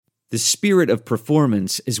The spirit of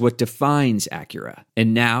performance is what defines Acura.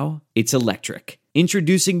 And now, it's electric.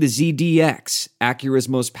 Introducing the ZDX, Acura's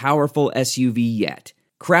most powerful SUV yet.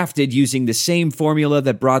 Crafted using the same formula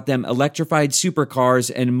that brought them electrified supercars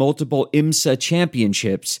and multiple IMSA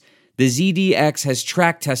championships, the ZDX has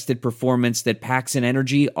track-tested performance that packs an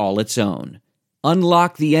energy all its own.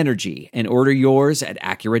 Unlock the energy and order yours at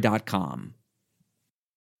Acura.com.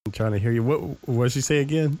 I'm trying to hear you. What did she say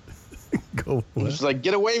again? Go. She's like,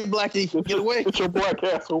 get away, Blackie. Get away. Get your black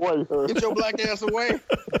ass away. Her. Get your black ass away.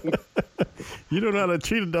 You don't know how to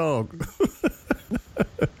treat a dog.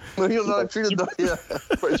 You don't know how to treat a dog. Yeah.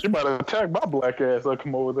 She might attack my black ass. I'll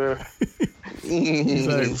come over there.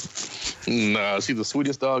 Nah, she's the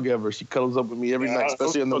sweetest dog ever. She cuddles up with me every night,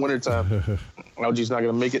 especially in the wintertime. Algie's not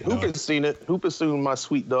going to make it. Hoop has seen it. Hoop has seen my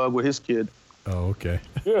sweet dog with his kid. Oh, okay.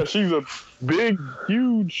 Yeah, she's a big,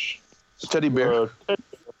 huge teddy bear.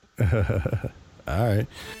 All right.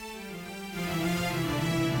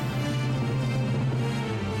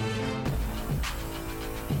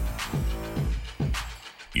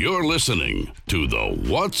 You're listening to the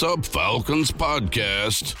What's Up Falcons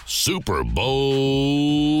podcast Super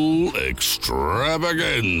Bowl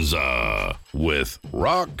extravaganza with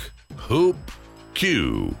Rock, Hoop,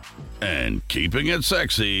 Q, and keeping it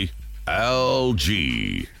sexy,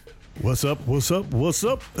 LG. What's up?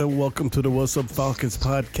 And welcome to the What's Up Falcons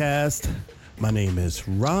podcast. My name is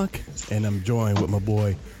Rock, and I'm joined with my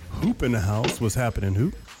boy Hoop in the house. What's happening,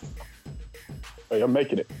 Hoop? Hey, I'm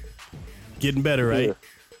making it. Getting better, right? Here.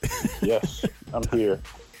 Yes, I'm here.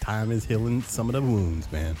 Time is healing some of the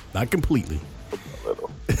wounds, man. Not completely. Little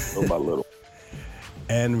by little.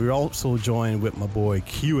 And we're also joined with my boy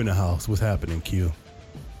Q in the house. What's happening, Q?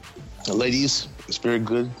 Ladies, it's very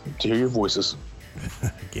good to hear your voices.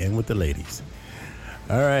 Again with the ladies.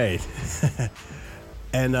 All right.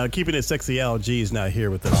 And keeping it sexy, LG is not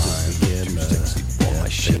here with us again. I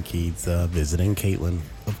think he's visiting Caitlin,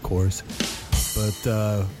 of course.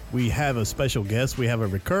 But we have a special guest. We have a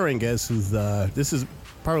recurring guest who's this is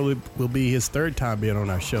probably will be his third time being on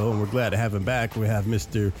our show, and we're glad to have him back. We have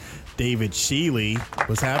Mr. David Sheely.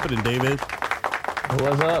 What's happening, David?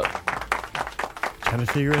 What's up? Trying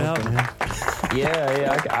to figure it out, man.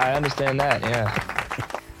 Yeah, I understand that. Yeah.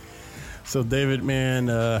 So, David, man,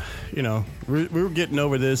 we were getting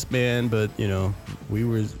over this, man, but we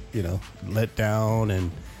were, let down, and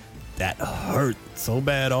that hurt so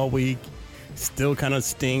bad all week. Still kind of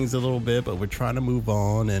stings a little bit, but we're trying to move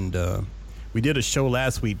on. And we did a show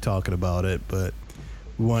last week talking about it, but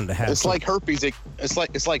we wanted to have. It's like herpes. It's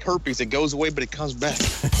like herpes. It goes away, but it comes back.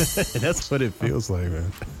 That's what it feels like,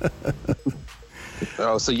 man.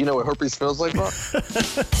 Oh, so you know what herpes feels like, Bob?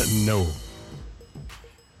 No.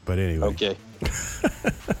 But anyway. Okay.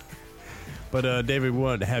 But David, we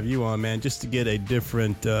wanted to have you on, man, just to get a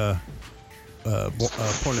different point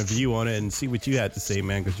of view on it and see what you had to say,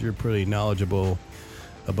 man, because you're pretty knowledgeable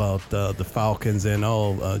about the Falcons and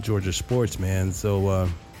all Georgia sports, man. So,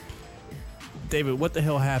 David, what the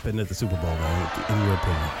hell happened at the Super Bowl, man, in your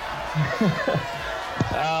opinion?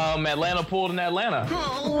 Atlanta pulled in Atlanta.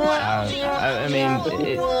 I mean,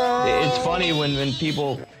 it's funny when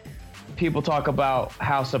people talk about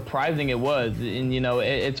how surprising it was, and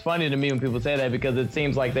it's funny to me when people say that because it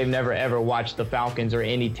seems like they've never ever watched the Falcons or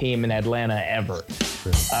any team in Atlanta ever.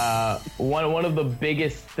 One of the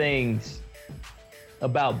biggest things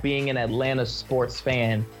about being an Atlanta sports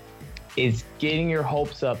fan is getting your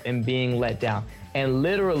hopes up and being let down. And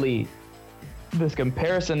literally, this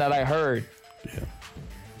comparison that I heard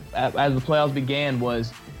as the playoffs began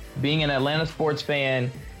was being an Atlanta sports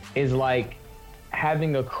fan is like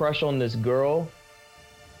having a crush on this girl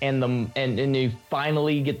and you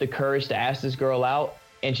finally get the courage to ask this girl out,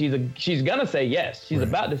 and she's gonna say yes. She's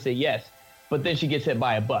about to say yes, but then she gets hit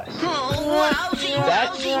by a bus.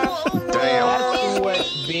 That's what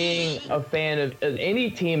being a fan of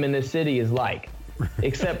any team in this city is like,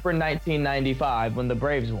 except for 1995 when the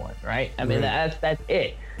Braves won, right? I mean, that's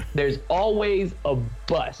it. There's always a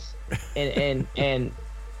bus, and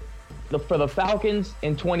for the Falcons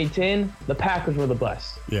in 2010, the Packers were the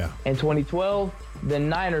bus. Yeah. In 2012, the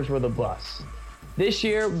Niners were the bus. This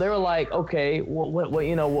year, they were like, okay,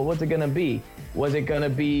 what's it gonna be? Was it gonna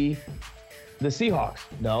be the Seahawks?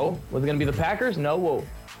 No. Was it gonna be the Packers? No. Well,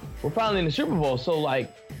 we're finally in the Super Bowl, so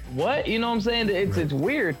like, what? You know what I'm saying? It's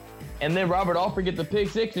weird. And then Robert Alford gets the pick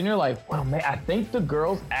six, and you're like, well, man, I think the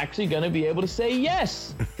girl's actually gonna be able to say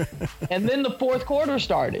yes. And then the fourth quarter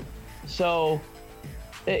started. So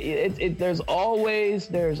there's always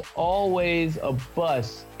a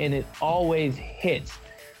bus, and it always hits.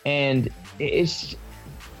 And it's,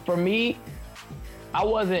 for me, I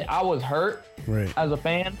was hurt as a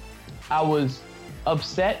fan, I was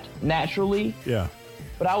upset naturally. Yeah.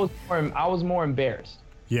 But I was more embarrassed.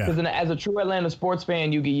 Yeah. Because as a true Atlanta sports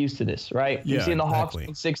fan, you get used to this, right? Yeah, You've seen the Hawks exactly.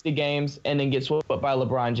 win 60 games and then get swept by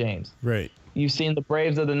LeBron James. Right. You've seen the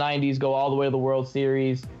Braves of the 90s go all the way to the World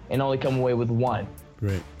Series and only come away with one.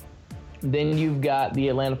 Right. Then you've got the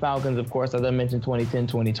Atlanta Falcons, of course, as I mentioned, 2010,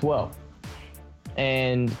 2012.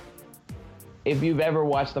 And if you've ever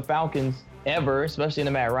watched the Falcons ever, especially in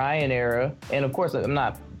the Matt Ryan era, and of course, I'm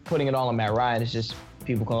not putting it all on Matt Ryan, it's just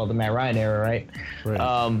people call it the Matt Ryan era, right?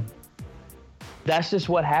 Right. That's just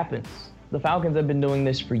what happens. The Falcons have been doing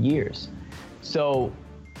this for years. So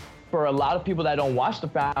for a lot of people that don't watch the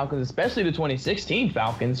Falcons, especially the 2016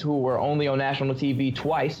 Falcons, who were only on national TV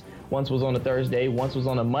twice, once was on a Thursday, once was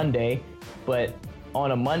on a Monday, but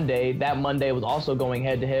on a Monday, that Monday was also going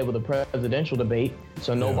head-to-head with a presidential debate,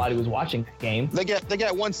 so nobody was watching the game. They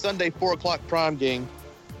got one Sunday 4:00 prime game.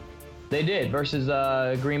 They did, versus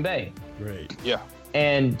Green Bay. Right. Yeah.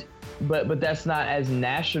 And but that's not as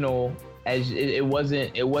national as it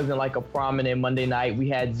wasn't like a prominent Monday night. We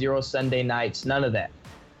had 0 Sunday nights, none of that.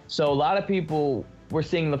 So a lot of people were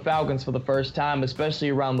seeing the Falcons for the first time, especially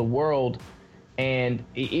around the world. And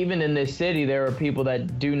even in this city, there are people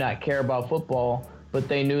that do not care about football, but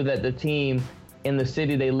they knew that the team in the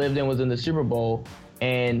city they lived in was in the Super Bowl.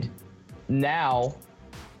 And now,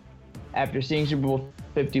 after seeing Super Bowl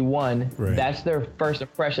 51, right. That's their first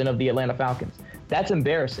impression of the Atlanta Falcons. That's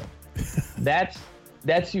embarrassing.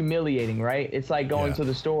 That's humiliating, right? It's like going to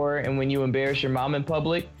the store and when you embarrass your mom in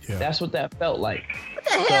public, that's what that felt like.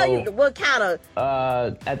 What the hell? What kind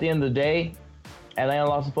of? At the end of the day, Atlanta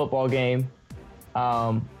lost a football game.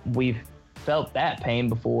 We've felt that pain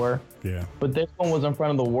before. Yeah. But this one was in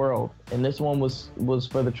front of the world, and this one was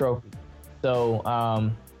for the trophy. So,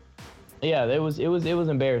 it was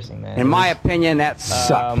embarrassing, man. In my opinion, that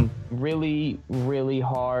sucked. Really, really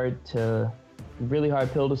hard pill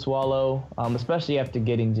to swallow, especially after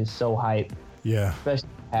getting just so hyped. Yeah. Especially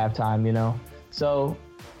halftime, you know. So,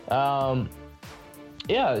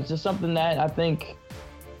 it's just something that I think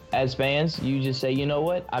as fans, you just say, you know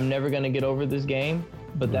what, I'm never going to get over this game,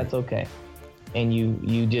 but that's okay. And you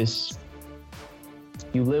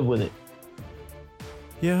live with it.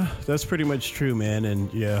 Yeah, that's pretty much true, man.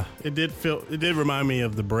 And it did remind me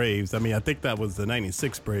of the Braves. I mean, I think that was the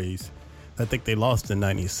 96 Braves. I think they lost in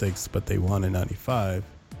 96, but they won in 95.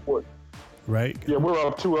 What? Right? Yeah, we're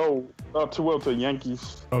up 2-0 to the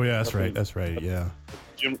Yankees. Oh, yeah, that's right. That's right. Yeah.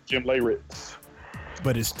 Jim Leyritz.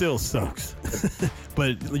 But it still sucks.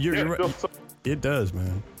 But you're right. It does,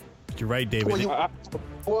 man. You're right, David. Well, you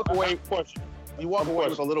walk away. Question. You walk away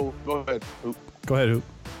with a little. Go ahead. Hoop. Go ahead, Hoop.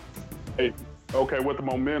 Hey, okay, with the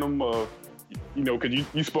momentum of, because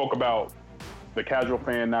you spoke about the casual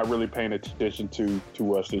fan not really paying attention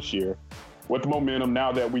to us this year. With the momentum,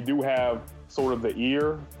 now that we do have sort of the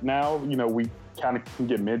ear now, we kind of can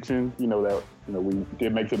get mentioned, that, we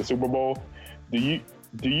did make it to the Super Bowl. Do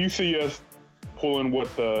you see us pulling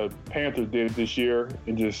what the Panthers did this year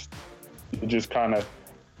and just kind of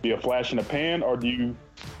be a flash in the pan, or do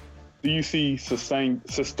you see sustained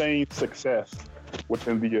success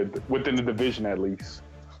within the division at least?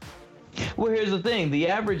 Well, here's the thing. The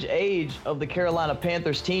average age of the Carolina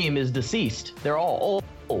Panthers team is deceased. They're all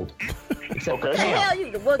old. Except for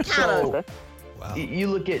Cam. What kind of? Okay. Wow. You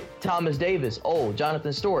look at Thomas Davis, old.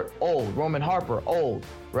 Jonathan Stewart, old. Roman Harper, old.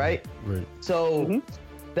 Right? Right. So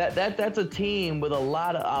that's a team with a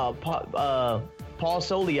lot of Paul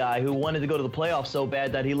Soliai, who wanted to go to the playoffs so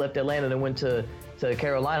bad that he left Atlanta and went to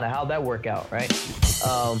Carolina. How'd that work out, right?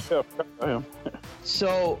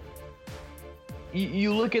 So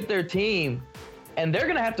you look at their team, and they're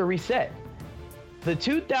going to have to reset. The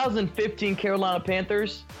 2015 Carolina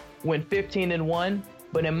Panthers went 15-1,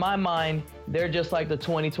 but in my mind, they're just like the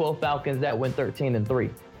 2012 Falcons that went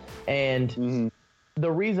 13-3. And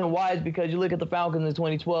the reason why is because you look at the Falcons in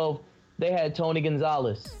 2012, they had Tony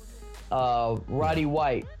Gonzalez, Roddy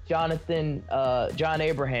White, John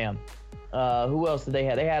Abraham. Who else did they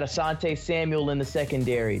have? They had Asante Samuel in the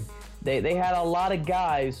secondary. They had a lot of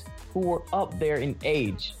guys who were up there in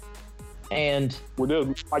age. And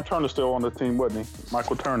Mike Turner still on the team, wasn't he?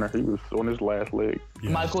 Michael Turner, he was on his last leg.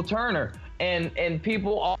 Yeah. Michael Turner. And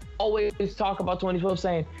people always talk about 2012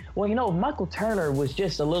 saying, well, if Michael Turner was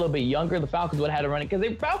just a little bit younger, the Falcons would have had a running. Because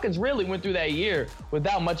the Falcons really went through that year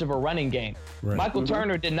without much of a running game. Right. Michael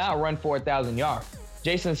Turner did not run 4,000 yards.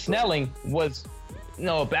 Jason Snelling was,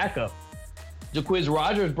 a backup. Jaquiz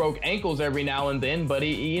Rogers broke ankles every now and then, but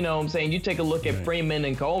you take a look at Freeman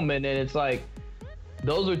and Coleman, and it's like,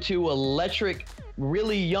 those are two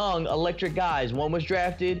really young electric guys. One was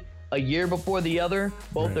drafted a year before the other.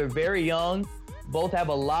 Both are very young. Both have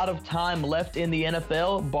a lot of time left in the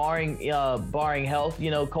NFL, barring health.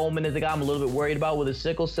 You know, Coleman is a guy I'm a little bit worried about with his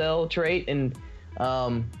sickle cell trait, and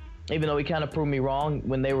even though he kind of proved me wrong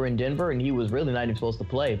when they were in Denver, and he was really not even supposed to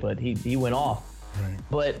play, but he went off. Right.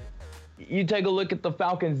 But you take a look at the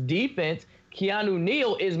Falcons' defense. Keanu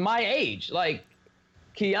Neal is my age. Like,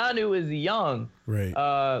 Keanu is young. Right.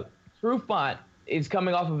 Trufant is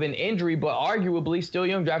coming off of an injury, but arguably still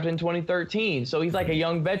young, drafted in 2013. So he's like a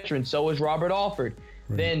young veteran. So is Robert Alford.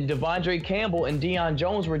 Right. Then Devondre Campbell and Deion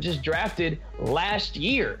Jones were just drafted last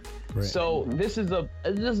year. Right. So this is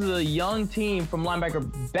a young team from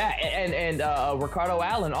linebacker back, and Ricardo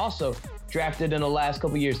Allen also drafted in the last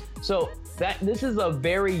couple years. So this is a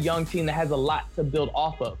very young team that has a lot to build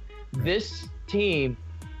off of. Right. This team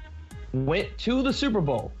went to the Super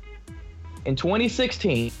Bowl in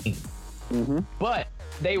 2016. Mm-hmm. But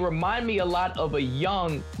they remind me a lot of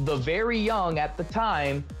the very young at the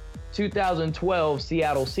time, 2012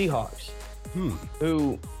 Seattle Seahawks,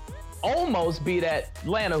 who almost beat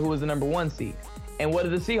Atlanta, who was the number 1 seed. And what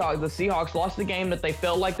did the Seahawks? The Seahawks lost the game that they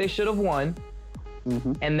felt like they should have won,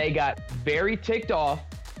 and they got very ticked off.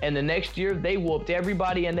 And the next year, they whooped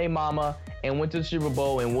everybody and their mama and went to the Super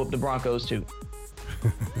Bowl and whooped the Broncos too.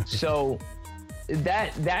 So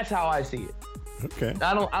that's how I see it. Okay.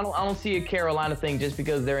 I don't see a Carolina thing just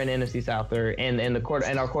because they're in the NFC South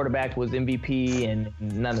and our quarterback was MVP and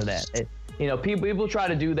none of that. People try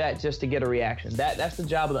to do that just to get a reaction. That's the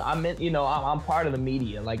job of I'm part of the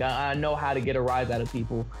media. Like I know how to get a rise out of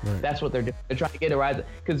people. Right. That's what they're doing. They're trying to get a rise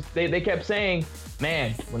because they kept saying,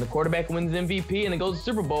 man, when the quarterback wins MVP and it goes to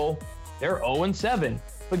Super Bowl, they're 0-7.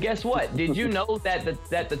 But guess what? Did you know that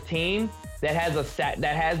the team that has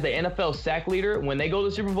the NFL sack leader, when they go to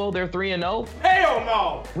the Super Bowl, they're 3-0? Hell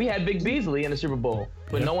no! We had Big Beasley in the Super Bowl,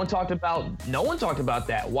 but no one talked about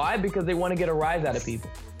that. Why? Because they want to get a rise out of people.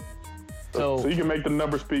 So you can make the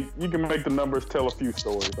numbers speak. You can make the numbers tell a few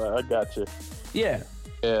stories. I got you. Yeah.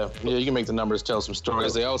 Yeah, you can make the numbers tell some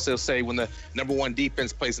stories. They also say when the number 1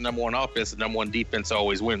 defense plays the number 1 offense, the number 1 defense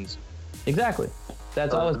always wins. Exactly.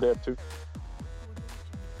 That's all. That too.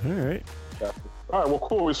 All right. All right. Well,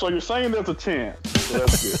 cool. So you're saying there's a chance. So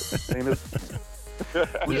that's good.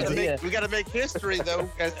 We got to make history, though.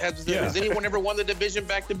 Has anyone ever won the division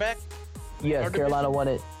back-to-back? Yes, Carolina won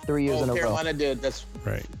it 3 years in a row. Carolina did. That's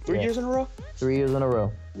right. 3 years in a row? 3 years in a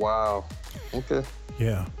row. Wow. Okay.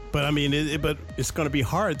 Yeah. But, I mean, but it's going to be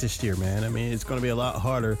hard this year, man. I mean, it's going to be a lot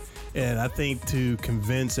harder. And I think to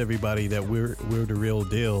convince everybody that we're the real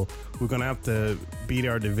deal, we're going to have to beat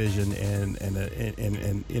our division and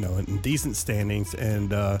in decent standings and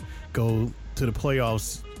go to the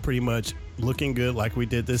playoffs pretty much looking good like we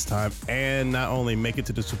did this time, and not only make it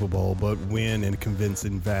to the Super Bowl, but win in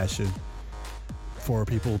convincing fashion for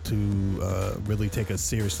people to really take us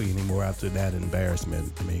seriously anymore after that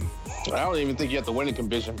embarrassment. I mean, I don't even think you have to win in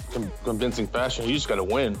convincing fashion. You just got to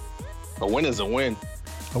win. A win is a win.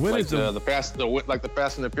 A win like is the Fast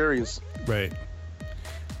and the Furious. Right.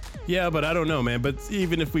 Yeah, but I don't know, man. But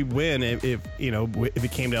even if we win, if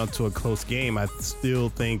it came down to a close game, I still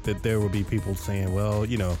think that there will be people saying, well,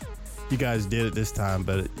 you guys did it this time,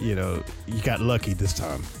 but you got lucky this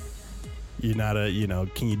time. You're not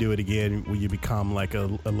can you do it again? Will you become like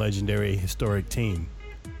a legendary historic team?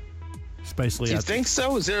 Especially, do you think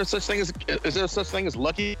so? Is there such thing as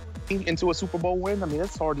lucky into a Super Bowl win? I mean,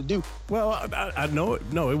 that's hard to do. Well, I know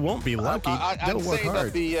no, it won't be lucky. I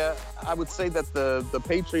would say that the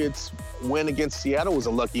Patriots win against Seattle was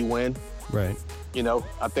a lucky win. Right.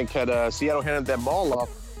 I think had Seattle handed that ball off,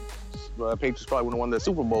 Patriots probably would have won the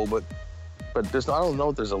Super Bowl. But I don't know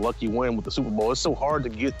if there's a lucky win with the Super Bowl. It's so hard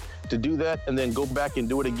to do that and then go back and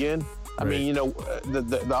do it again. I mean,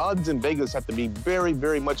 the odds in Vegas have to be very,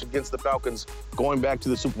 very much against the Falcons going back to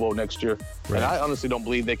the Super Bowl next year. Right. And I honestly don't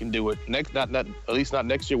believe they can do it. At least not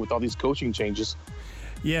next year with all these coaching changes.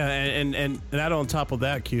 Yeah, and not on top of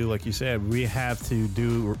that, Q, like you said, we have to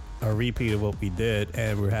do a repeat of what we did,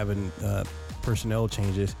 and we're having personnel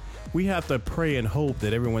changes. We have to pray and hope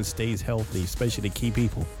that everyone stays healthy, especially the key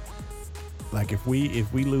people. Like if we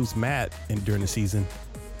lose Matt during the season,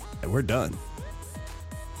 we're done.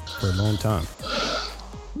 For a long time.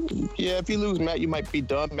 Yeah, if you lose Matt, you might be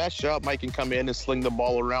done. Matt Schaub can come in and sling the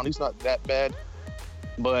ball around. He's not that bad.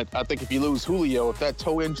 But I think if you lose Julio, if that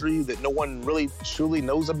toe injury that no one really truly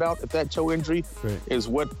knows about, if that toe injury is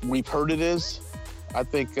what we've heard it is, I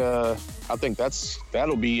think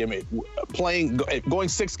that'll be. I mean, going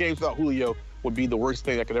 6 games without Julio would be the worst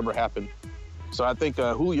thing that could ever happen. So I think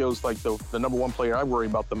Julio's like the number one player I worry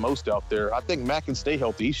about the most out there. I think Matt can stay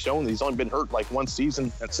healthy. He's shown he's only been hurt like one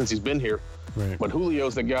season since he's been here. Right. But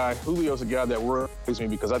Julio's the guy that worries me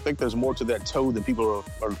because I think there's more to that toe than people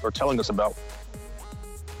are telling us about.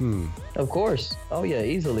 Of course. Oh, yeah,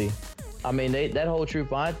 easily. I mean, that whole True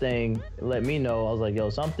Fine thing let me know. I was like, yo,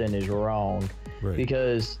 something is wrong. Right.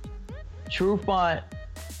 Because True Font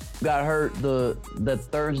got hurt the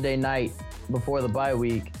Thursday night before the bye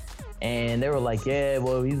week. And they were like, yeah,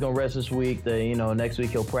 well, he's going to rest this week. Next week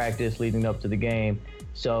he'll practice leading up to the game.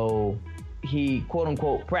 So he, quote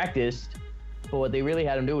unquote, practiced. But what they really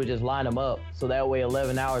had him do was just line him up. So that way,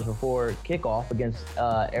 11 hours before kickoff against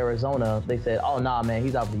Arizona, they said, oh, nah, man,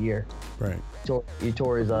 he's out for the year. Right. He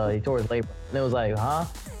tore his labrum. And it was like, huh?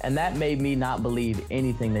 And that made me not believe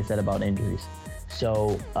anything they said about injuries.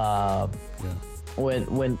 So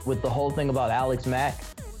when with the whole thing about Alex Mack,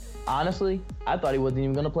 honestly, I thought he wasn't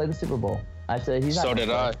even going to play the Super Bowl. I said he's not. So did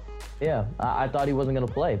I. Yeah, I thought he wasn't going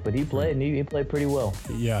to play, but he played, and he played pretty well.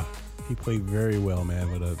 Yeah, he played very well, man.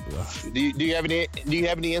 Do you have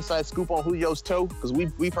any inside scoop on Julio's toe? Because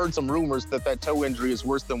we've heard some rumors that toe injury is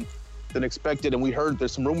worse than expected, and we heard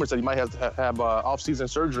there's some rumors that he might have to have off-season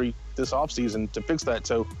surgery this off-season to fix that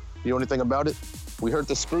toe. You know anything about it? We heard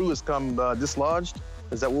the screw has come dislodged.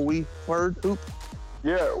 Is that what we heard, Hoop?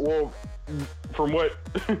 Yeah, well, from what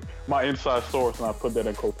my inside source, and I put that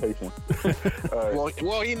in quotation.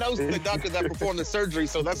 Well, he knows the doctor that performed the surgery,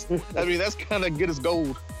 so that's kind of good as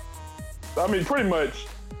gold. I mean, pretty much,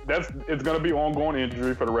 it's going to be ongoing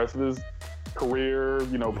injury for the rest of his career.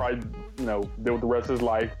 Probably deal with the rest of his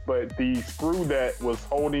life. But the screw that was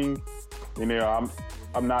holding,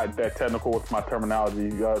 I'm not that technical with my terminology.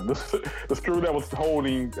 The screw that was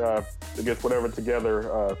holding, I guess, whatever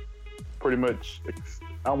together, pretty much, I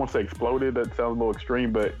don't want to say exploded. That sounds a little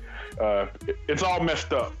extreme, but it's all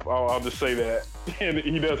messed up. I'll just say that. And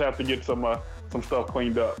he does have to get some stuff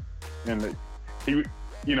cleaned up. And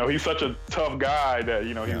he's such a tough guy that,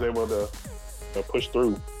 he's able to push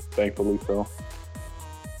through, thankfully. So,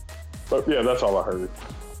 but yeah, that's all I heard.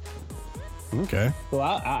 Okay.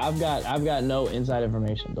 Well, I've got no inside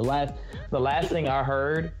information. The last thing I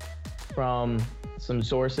heard from some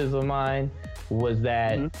sources of mine was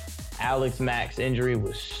that Alex Mack's injury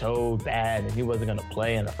was so bad and he wasn't going to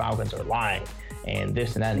play, and the Falcons are lying, and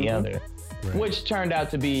this and that and the other, which turned out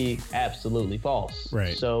to be absolutely false.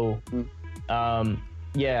 Right. So,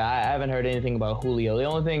 yeah, I haven't heard anything about Julio. The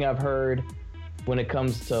only thing I've heard when it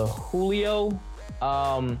comes to Julio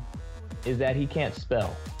is that he can't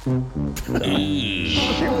spell. Barbecue.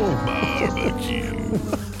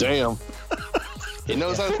 Damn. He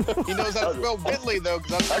knows how to spell Bentley though,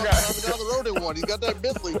 because I got down the road in one. He's got that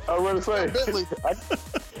Bentley. I was going to say, Bentley.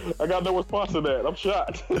 I got no response to that. I'm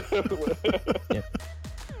shocked. Yeah.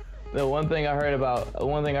 The one thing I heard,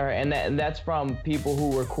 and that's from people who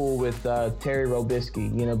were cool with Terry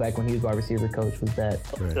Robisky, back when he was wide receiver coach, was that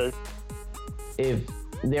if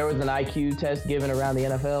there was an IQ test given around the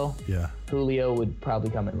NFL, Julio would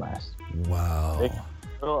probably come in last. Wow.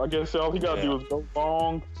 I guess all he got to do is go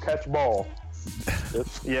long, catch ball.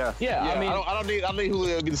 Yeah. I mean, I don't need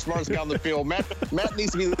Julio to be the smartest guy on the field. Matt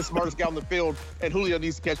needs to be the smartest guy on the field, and Julio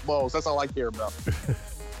needs to catch balls. That's all I care about.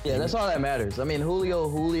 Yeah, that's all that matters. I mean,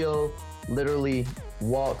 Julio literally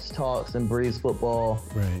walks, talks, and breathes football.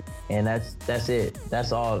 Right. And that's it.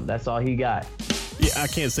 That's all he got. Yeah, I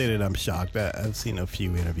can't say that I'm shocked. I've seen a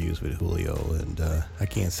few interviews with Julio, and I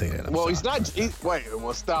can't say that I'm shocked. He's not.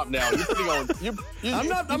 Well, stop now. You're putting on. I'm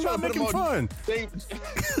not making fun.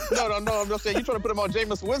 No. I'm just saying you're trying to put him on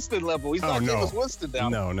Jameis Winston level. He's not Jameis Winston now.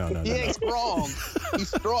 No. He ain't strong. He's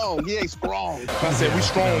strong. He ain't strong. I said we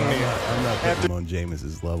strong man. I'm not putting him on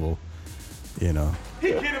Jameis's level. He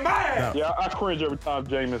getting mad. Yeah, I cringe every time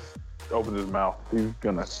Jameis opens his mouth. He's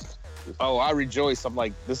gonna. Oh, I rejoice. I'm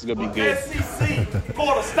like, this is gonna be good. SEC,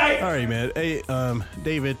 Florida State. All right, man. Hey,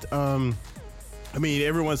 David. I mean,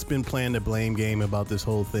 everyone's been playing the blame game about this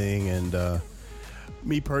whole thing, and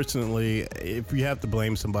me personally, if you have to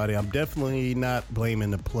blame somebody, I'm definitely not blaming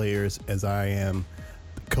the players as I am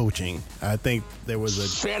coaching. I think there was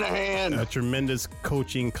a tremendous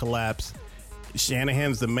coaching collapse.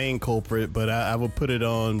 Shanahan's the main culprit, but I will put it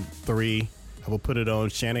on three. I will put it on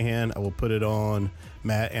Shanahan. I will put it on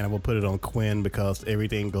Matt, and I will put it on Quinn because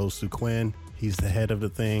everything goes through Quinn. He's the head of the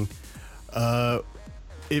thing. What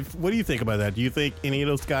do you think about that? Do you think any of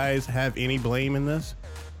those guys have any blame in this?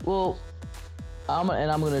 Well, I'm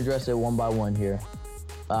going to address it one by one here.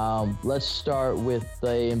 Let's start with the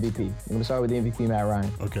MVP. I'm going to start with the MVP, Matt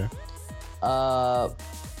Ryan. Okay.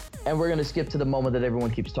 And we're going to skip to the moment that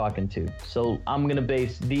everyone keeps talking to. So I'm going to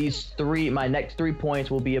base my next 3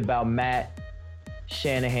 points will be about Matt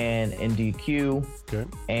Shanahan, and DQ. Okay.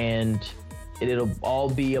 And it'll all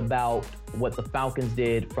be about what the Falcons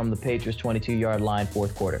did from the Patriots 22-yard line,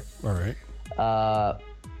 fourth quarter. All right.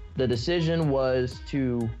 The decision was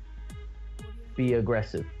to be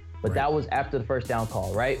aggressive, but that was after the first down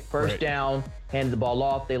call, right? First down, handed the ball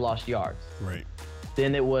off, they lost yards. Right.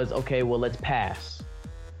 Then it was, okay, well, let's pass.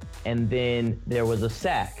 And then there was a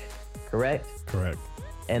sack, correct? Correct.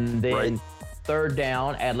 And then third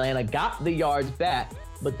down, Atlanta got the yards back,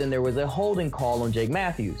 but then there was a holding call on Jake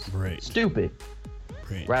Matthews. Right. Stupid.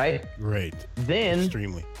 Right? Right. Then,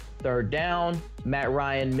 extremely. Third down, Matt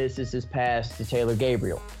Ryan misses his pass to Taylor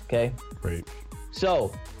Gabriel, okay? Right.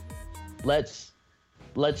 So, let's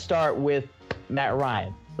start with Matt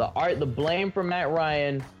Ryan. The blame for Matt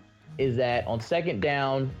Ryan is that on second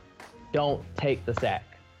down, don't take the sack.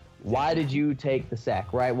 Why did you take the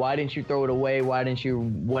sack, right? Why didn't you throw it away? Why didn't you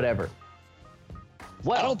whatever?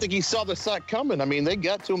 Well, I don't think he saw the sack coming. I mean, they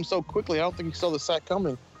got to him so quickly. I don't think he saw the sack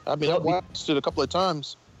coming. I mean, I watched it a couple of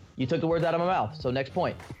times. You took the words out of my mouth. So next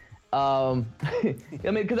point. I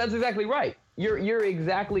mean, because that's exactly right. You're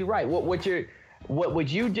exactly right. What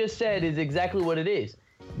you just said is exactly what it is.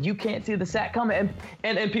 You can't see the sack coming,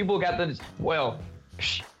 and people got this. Well,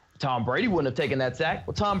 Tom Brady wouldn't have taken that sack.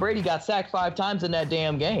 Well, Tom Brady got sacked 5 times in that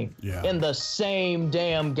damn game. Yeah. In the same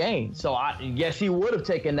damn game. So yes, he would have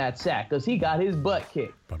taken that sack because he got his butt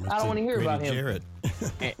kicked. I don't want to hear about him. Jarrett.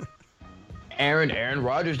 Aaron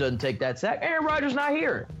Rodgers doesn't take that sack. Aaron Rodgers not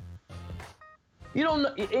here. You don't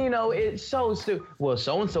know, it's so stupid. Well,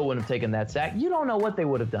 so-and-so wouldn't have taken that sack. You don't know what they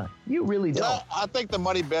would have done. You really don't. No, I think the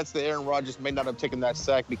money bets that Aaron Rodgers may not have taken that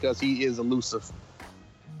sack because he is elusive.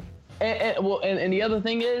 And the other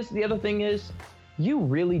thing is, you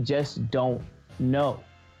really just don't know.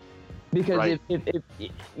 Because if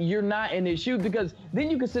you're not in his shoes, because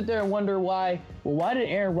then you can sit there and wonder why did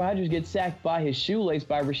Aaron Rodgers get sacked by his shoelace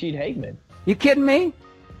by Rashid Hageman? You kidding me?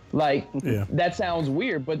 Like, that sounds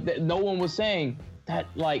weird, but no one was saying that.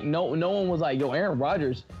 Like, no one was like, yo, Aaron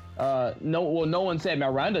Rodgers. No one said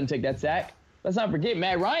Matt Ryan doesn't take that sack. Let's not forget,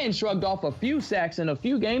 Matt Ryan shrugged off a few sacks in a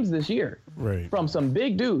few games this year from some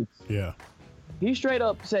big dudes. Yeah. He straight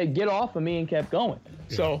up said, get off of me, and kept going.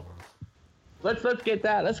 Yeah. So let's get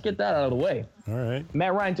that out of the way. All right.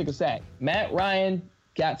 Matt Ryan took a sack. Matt Ryan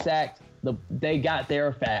got sacked. They got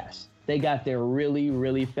there fast. They got there really,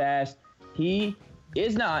 really fast. He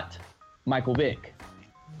is not Michael Vick.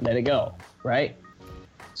 Let it go, right?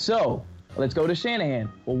 So let's go to Shanahan.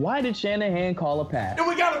 Well, why did Shanahan call a pass? And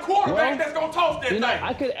we got a quarterback that's gonna toss this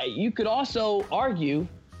thing. You could also argue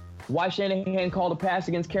why Shanahan called a pass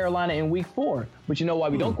against Carolina in Week 4, but you know why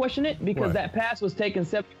we don't question it? Because that pass was taken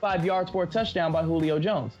 75 yards for a touchdown by Julio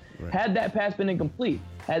Jones. Right. Had that pass been incomplete,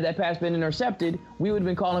 had that pass been intercepted, we would have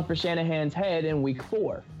been calling for Shanahan's head in Week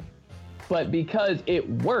 4. But because it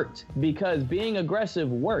worked, because being aggressive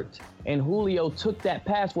worked, and Julio took that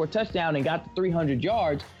pass for a touchdown and got to 300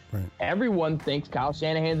 yards, everyone thinks Kyle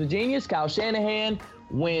Shanahan's a genius. Kyle Shanahan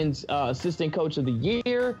wins assistant coach of the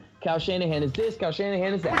year. Kyle Shanahan is this, Kyle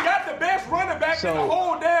Shanahan is that. We got the best running back in the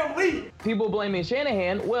whole damn league. People blaming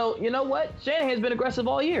Shanahan. Well, you know what? Shanahan's been aggressive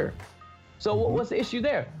all year. So what's the issue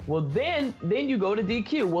there? Well, then you go to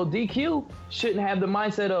DQ. Well, DQ shouldn't have the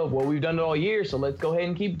mindset of, well, we've done it all year, so let's go ahead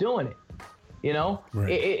and keep doing it. You know,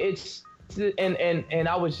 it's and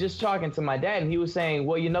I was just talking to my dad, and he was saying,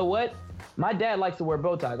 well, you know what? My dad likes to wear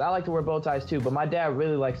bow ties. I like to wear bow ties too, but my dad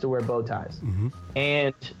really likes to wear bow ties. Mm-hmm.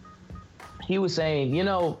 And he was saying, you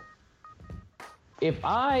know, if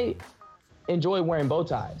I enjoy wearing bow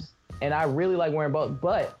ties and I really like wearing bow,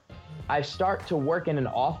 but I start to work in an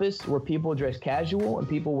office where people dress casual and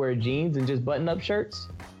people wear jeans and just button-up shirts,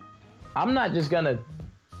 I'm not just gonna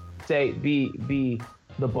say be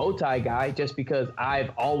the bow tie guy just because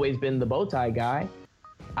I've always been the bow tie guy.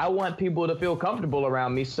 I want people to feel comfortable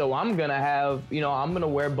around me, so I'm gonna have, I'm gonna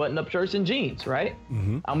wear button-up shirts and jeans, right?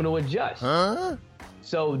 Mm-hmm. I'm gonna adjust.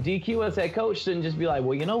 So DQ as head coach shouldn't just be like,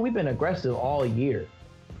 well, we've been aggressive all year,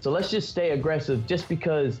 so let's just stay aggressive just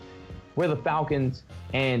because we're the Falcons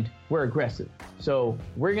and we're aggressive. So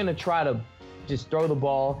we're gonna try to just throw the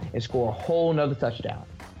ball and score a whole nother touchdown.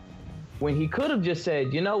 When he could have just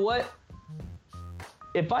said, you know what?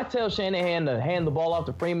 If I tell Shanahan to hand the ball off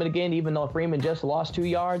to Freeman again, even though Freeman just lost 2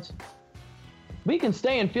 yards, we can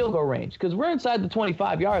stay in field goal range because we're inside the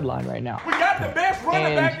 25-yard line right now. We got the best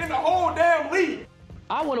running back in the whole damn league.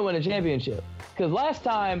 I want to win a championship because last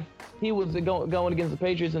time he was going against the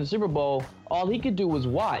Patriots in the Super Bowl, all he could do was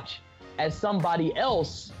watch as somebody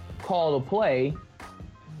else called a play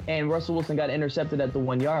and Russell Wilson got intercepted at the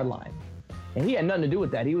 1-yard line. And he had nothing to do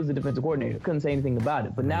with that. He was the defensive coordinator. Couldn't say anything about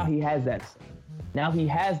it. But now he has that. Now he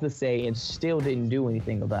has the say and still didn't do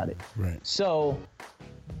anything about it. Right. So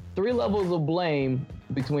 3 levels of blame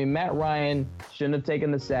between Matt Ryan shouldn't have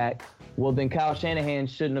taken the sack. Well, then Kyle Shanahan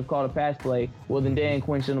shouldn't have called a pass play. Well, then Dan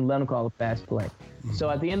Quinn shouldn't have let him call a pass play. Mm-hmm. So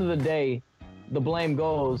at the end of the day, the blame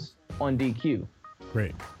goes on DQ.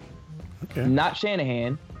 Great. Okay. Not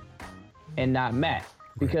Shanahan and not Matt.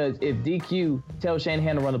 Because if DQ tells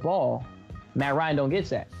Shanahan to run the ball, Matt Ryan don't get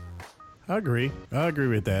sacked. I agree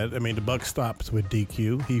with that. I mean, the buck stops with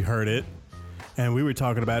DQ. He heard it. And we were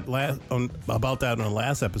talking about that on the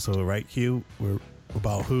last episode, right, Q?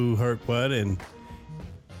 About who heard what, and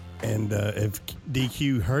if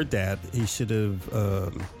DQ heard that, he should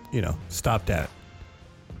have, stopped that.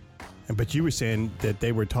 But you were saying that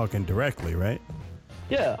they were talking directly, right?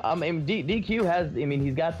 Yeah, I mean, DQ has,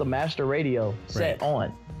 he's got the master radio set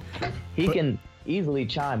on. He can easily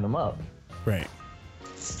chime them up. Right.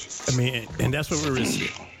 I mean, and that's what we were,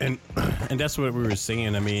 and that's what we were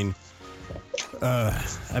saying. I mean,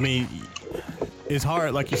 it's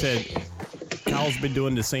hard, like you said. Kyle's been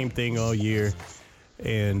doing the same thing all year,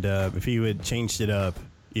 and if he had changed it up,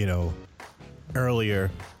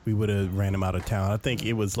 earlier, we would have ran him out of town. I think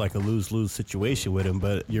it was like a lose-lose situation with him,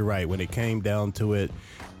 but you're right. When it came down to it,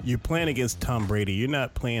 you're playing against Tom Brady. You're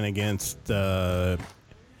not playing against,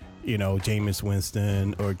 Jameis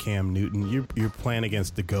Winston or Cam Newton. You're playing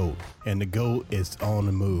against the GOAT, and the GOAT is on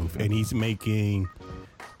the move, and he's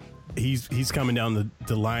coming down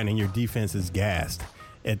the line, and your defense is gassed.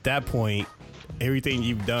 At that point, everything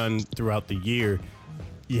you've done throughout the year,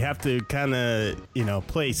 you have to kind of,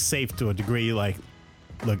 play safe to a degree. Like,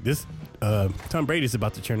 look, this Tom Brady's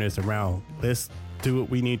about to turn this around. Let's do what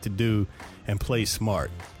we need to do and play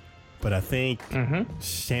smart. But I think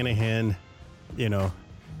Shanahan,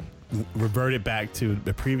 reverted back to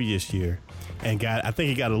the previous year, and I think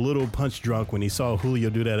he got a little punch drunk when he saw Julio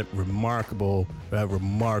do that remarkable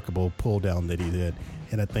pull down that he did,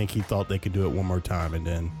 and I think he thought they could do it one more time, and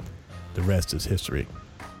then the rest is history.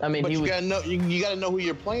 I mean, but you gotta know. You gotta know who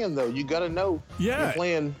you're playing, though. You gotta know. Yeah. You're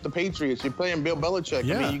playing the Patriots. You're playing Bill Belichick.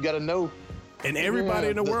 Yeah. I mean, you gotta know. And everybody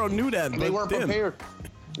in the world knew that. They weren't prepared.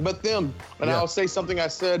 But them. And I'll say something I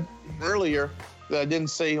said earlier that I didn't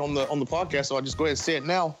say on the podcast, so I'll just go ahead and say it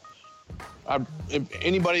now. If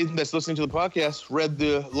anybody that's listening to the podcast read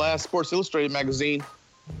the last Sports Illustrated magazine,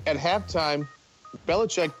 at halftime,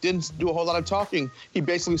 Belichick didn't do a whole lot of talking. He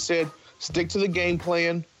basically said, stick to the game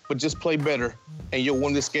plan, but just play better, and you'll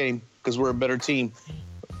win this game because we're a better team.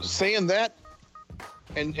 Saying that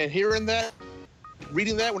and hearing that,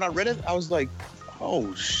 reading that, when I read it, I was like,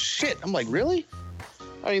 oh, shit. I'm like, really?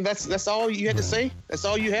 I mean, that's all you had to say? That's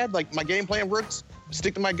all you had? Like, my game plan works,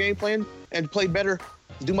 stick to my game plan, and play better,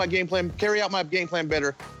 do my game plan, carry out my game plan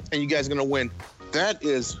better, and you guys are going to win. That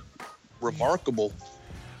is remarkable.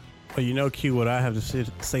 Well, Q, what I have to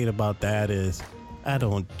say about that is I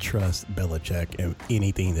don't trust Belichick in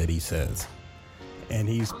anything that he says. And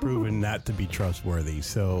he's proven not to be trustworthy.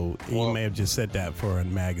 So he may have just said that for a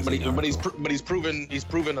magazine. But he's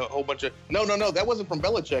proven a whole bunch of no. That wasn't from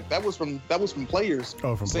Belichick. That was from players.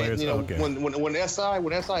 Oh, from saying, players. Okay. When SI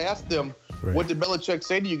asked them, what did Belichick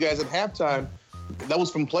say to you guys at halftime? That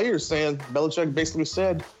was from players saying Belichick basically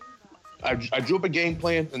said, I drew up a game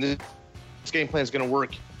plan, and this game plan is going to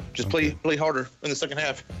work. Just play harder in the second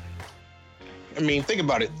half. I mean, think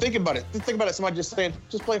about it. Somebody just saying,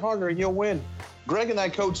 just play harder and you'll win. Greg and I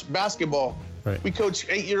coach basketball. Right. We coach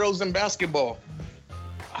 8-year-olds in basketball.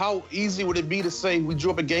 How easy would it be to say we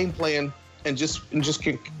drew up a game plan and just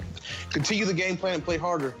continue the game plan and play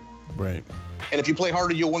harder? Right. And if you play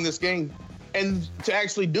harder, you'll win this game. And to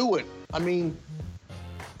actually do it, I mean,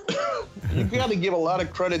 you got to give a lot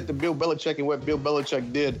of credit to Bill Belichick and what Bill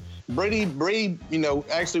Belichick did. Brady,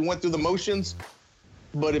 actually went through the motions.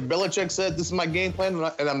 But if Belichick said, this is my game plan,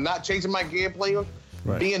 and I'm not changing my game plan,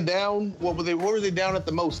 being down, what were they down at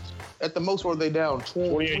the most? At the most, what were they down?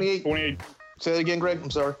 28. Say that again, Greg.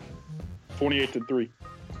 I'm sorry. 28-3.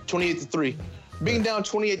 28-3. Being down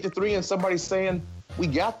 28-3 and somebody saying, we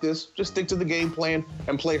got this, just stick to the game plan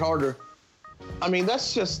and play harder. I mean,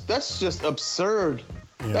 that's just absurd.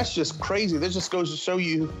 Yeah. That's just crazy. That just goes to show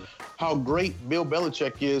you how great Bill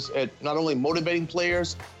Belichick is at not only motivating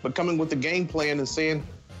players, but coming with the game plan and saying,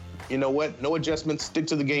 you know what, no adjustments, stick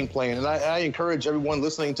to the game plan. And I encourage everyone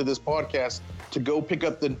listening to this podcast to go pick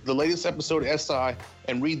up the latest episode of SI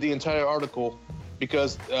and read the entire article,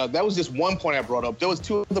 because that was just one point I brought up. There was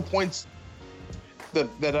two other points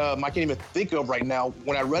that I can't even think of right now.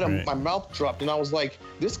 When I read them, my mouth dropped, and I was like,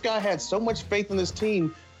 this guy had so much faith in this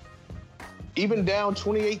team, even down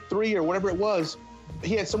 28-3 or whatever it was.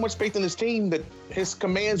 He had so much faith in his team that his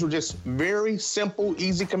commands were just very simple,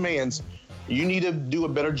 easy commands. You need to do a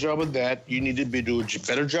better job of that. You need to do a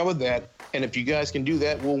better job of that. And if you guys can do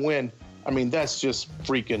that, we'll win. I mean, that's just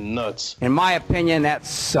freaking nuts. In my opinion, that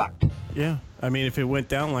sucked. Yeah. I mean, if it went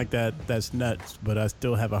down like that, that's nuts. But I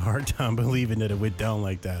still have a hard time believing that it went down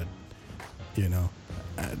like that. You know,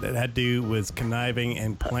 that dude was conniving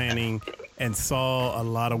and planning and saw a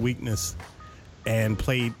lot of weakness and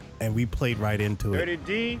we played right into it. Dirty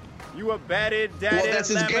D, you a batted daddy. Well, that's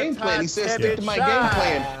his game plan. He said, stick to my game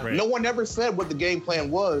plan. Right. No one ever said what the game plan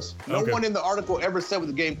was. No one in the article ever said what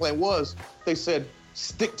the game plan was. They said,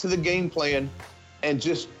 stick to the game plan and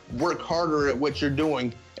just work harder at what you're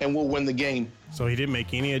doing, and we'll win the game. So he didn't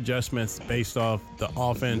make any adjustments based off the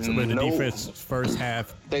offense or the defense first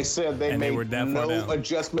half. They said they made no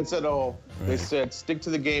adjustments at all. Right. They said, stick to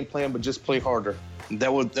the game plan, but just play harder.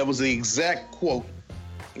 That was the exact quote.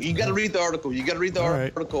 You got to read the article. You got to read the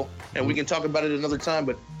article, and we can talk about it another time.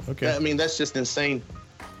 But I mean, that's just insane.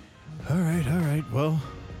 All right. Well,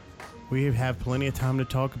 we have plenty of time to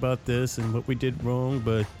talk about this and what we did wrong.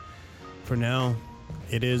 But for now,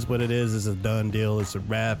 it is what it is. It's a done deal. It's a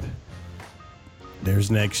wrap. There's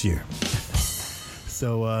next year.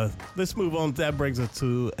 So let's move on. That brings us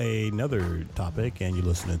to another topic, and you're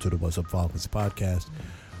listening to the What's Up Falcons podcast.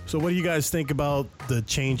 So what do you guys think about the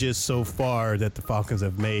changes so far that the Falcons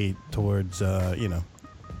have made towards, to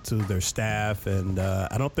their staff? And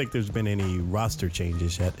I don't think there's been any roster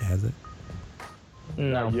changes yet, has it?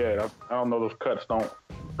 No. Yeah, I don't know. Those cuts don't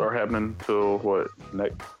start happening till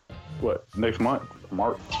next month,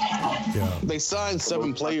 March. Yeah. They signed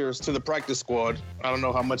 7 players to the practice squad. I don't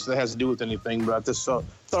know how much that has to do with anything, but I just thought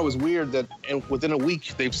it was weird that within a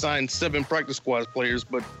week they've signed 7 practice squad players,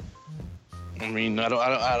 but I mean, I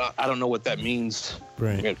don't know what that means.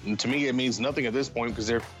 Right. To me, it means nothing at this point because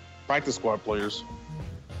they're practice squad players.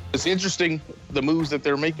 It's interesting, the moves that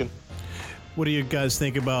they're making. What do you guys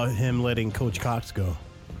think about him letting Coach Cox go?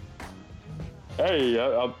 Hey,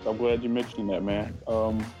 I'm glad you mentioned that, man.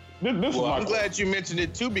 I'm glad you mentioned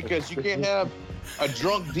it too, because you can't have a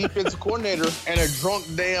drunk defensive coordinator and a drunk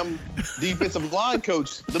damn defensive line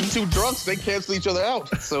coach. Them two drunks, they cancel each other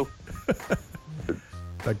out. So.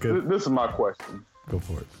 This is my question. Go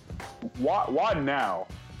for it. Why now?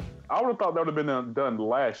 I would have thought that would have been done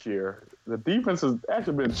last year. The defense has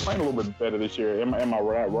actually been playing a little bit better this year. Am I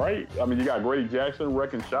right? I mean, you got Grady Jackson,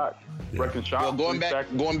 wrecking shot. Well, going back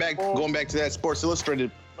to that Sports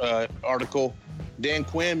Illustrated article, Dan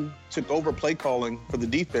Quinn took over play calling for the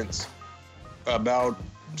defense about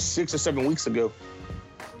 6 or 7 weeks ago.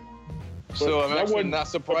 So I'm actually not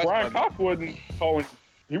surprised. Brian Cox wasn't calling.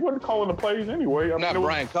 He wasn't calling the plays anyway. Not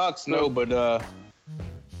Brian Cox, no, but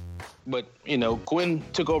Quinn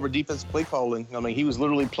took over defensive play calling. I mean, he was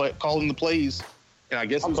literally calling the plays, and I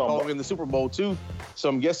guess he was calling in the Super Bowl too. So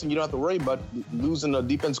I'm guessing you don't have to worry about losing a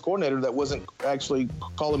defense coordinator that wasn't actually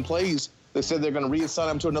calling plays. They said they're going to reassign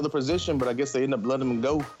him to another position, but I guess they ended up letting him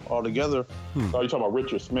go altogether. Oh, you're talking about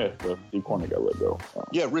Richard Smith, the D corner got let go.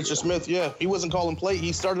 Yeah, Richard Smith, yeah. He wasn't calling plays.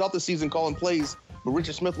 He started out the season calling plays, but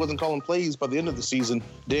Richard Smith wasn't calling plays by the end of the season.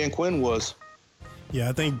 Dan Quinn was. Yeah,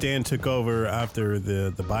 I think Dan took over after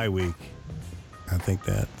the bye week. I think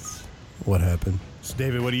that's what happened. So,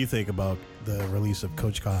 David, what do you think about the release of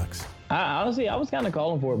Coach Cox? Honestly, I was kind of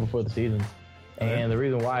calling for it before the season. And the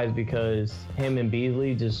reason why is because him and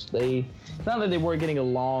Beasley it's not that they weren't getting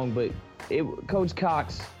along, but Coach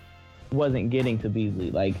Cox wasn't getting to Beasley.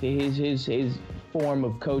 Like his form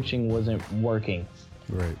of coaching wasn't working.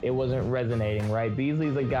 Right. It wasn't resonating, right?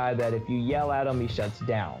 Beasley's a guy that if you yell at him, he shuts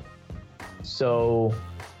down. So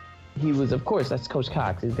he was, of course, that's Coach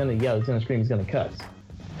Cox. He's going to yell, he's going to scream, he's going to cuss.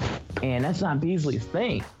 And that's not Beasley's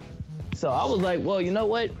thing. So I was like, well, you know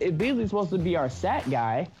what? If Beasley's supposed to be our sat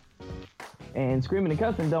guy, and screaming and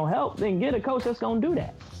cussing don't help, then get a coach that's going to do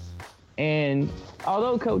that. And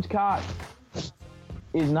although Coach Cox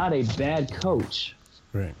is not a bad coach,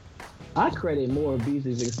 right? I credit more of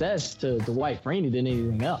Beasley's success to Dwight Freeney than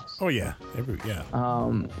anything else. Oh yeah, that was.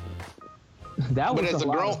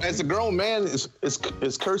 But as a grown man,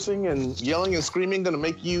 is cursing and yelling and screaming going to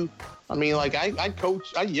make you? I mean, like I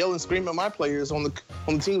coach, I yell and scream at my players on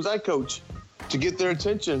the teams I coach to get their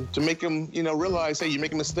attention, to make them realize, hey, you're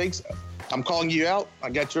making mistakes. I'm calling you out. I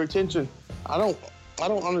got your attention. I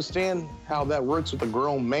don't understand how that works with a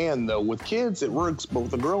grown man, though. With kids, it works, but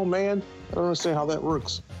with a grown man, I don't understand how that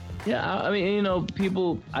works. Yeah, I mean,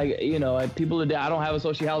 people. I don't have a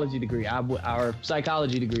sociology degree. Our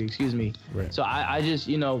psychology degree, excuse me. Right. So I just,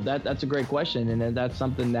 that's a great question, and that's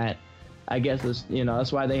something that I guess is,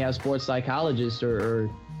 that's why they have sports psychologists or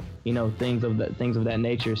things of that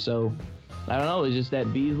nature. So I don't know. It's just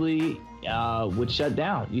that Beasley would shut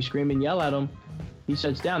down. You scream and yell at him, he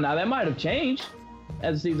shuts down. Now that might have changed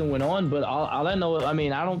as the season went on, but all I know, I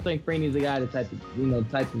mean, I don't think Freeney's the guy to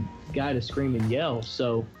type of guy to scream and yell.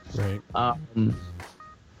 So, right.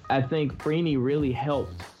 I think Freeney really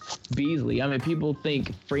helped Beasley. I mean, people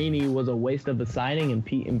think Freeney was a waste of a signing, and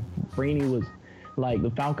Freeney was like,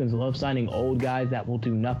 the Falcons love signing old guys that will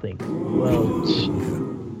do nothing. Well,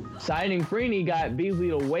 signing Freeney got Beasley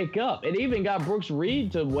to wake up. It even got Brooks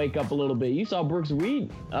Reed to wake up a little bit. You saw Brooks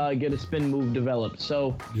Reed get a spin move developed.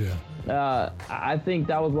 So I think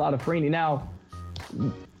that was a lot of Freeney. Now,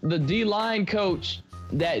 the D-line coach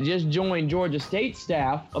that just joined Georgia State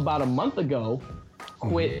staff about a month ago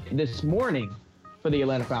quit this morning for the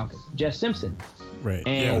Atlanta Falcons. Jess Simpson. Right.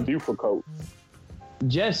 And beautiful coach.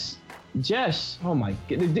 Jess, oh my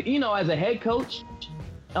God. You know, as a head coach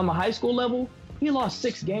on the high school level, he lost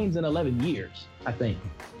 6 games in 11 years, I think.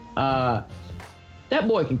 That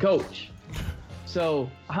boy can coach. So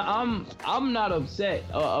I'm not upset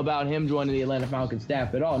about him joining the Atlanta Falcons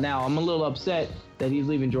staff at all. Now, I'm a little upset that he's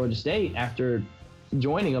leaving Georgia State after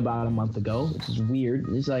joining about a month ago, which is weird.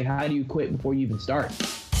 It's like, how do you quit before you even start?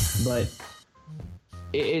 But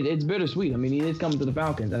it's bittersweet. I mean, he is coming to the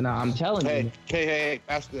Falcons, and I'm telling you. Hey,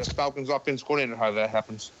 ask the Falcons offense coordinator how that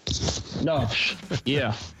happens. No.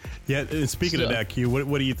 Yeah. Yeah, and speaking of that, Q,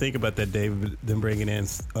 what do you think about that, David, them bringing in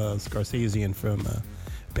Scorsese from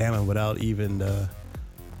Bama without even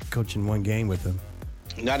coaching one game with them?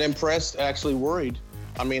 Not impressed, actually worried.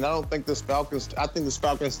 I mean, I think this Falcons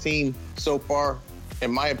team so far,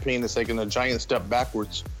 in my opinion, is taking a giant step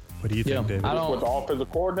backwards. What do you think, David? With the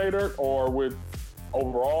offensive coordinator or with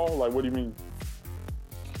overall? Like, what do you mean?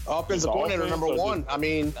 Offensive coordinator, number one. I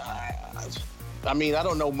mean, I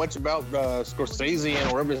don't know much about Scorsese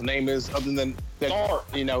or whatever his name is, other than that.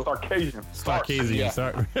 Sarkisian. Yeah.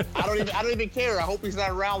 Sorry. I don't even care. I hope he's not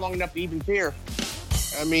around long enough to even care.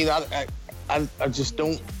 I mean, I just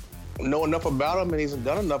don't know enough about him, and he hasn't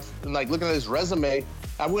done enough. And like, looking at his resume,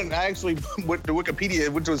 I actually went to Wikipedia,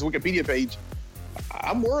 which was Wikipedia page.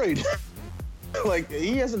 I'm worried. Like,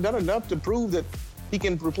 he hasn't done enough to prove that he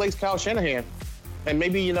can replace Kyle Shanahan. And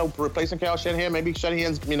maybe, replacing Kyle Shanahan, maybe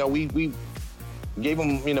Shanahan's, we gave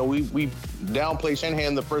him, we downplayed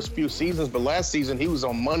Shanahan the first few seasons, but last season he was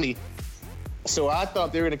on money. So I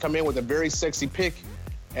thought they were going to come in with a very sexy pick,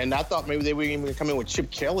 and I thought maybe they were even going to come in with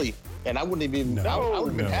Chip Kelly, and I wouldn't even. I would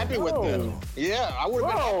have been happy with that. Yeah, I would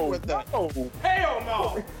have been happy with that. Hell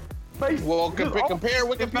no. Well, compare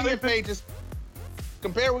Wikipedia pages.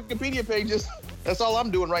 Compare Wikipedia pages. That's all I'm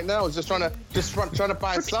doing right now is just trying to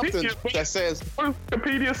find something that says. What does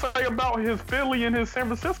Wikipedia say about his Philly and his San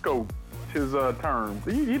Francisco? His terms.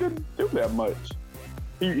 He didn't do that much.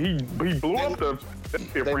 He blew up the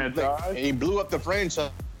franchise. He blew up the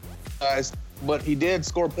franchise, but he did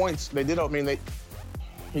score points.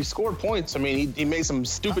 He scored points. I mean, he made some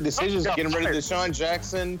stupid decisions, getting rid of Deshaun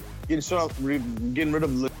Jackson, getting rid of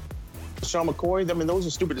LeSean McCoy. I mean, those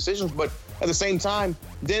are stupid decisions. But at the same time,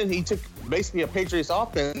 then he took basically a Patriots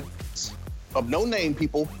offense of no-name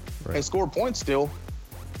people and scored points still.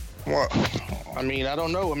 Well, I mean, I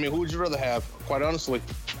don't know. I mean, who would you rather have, quite honestly?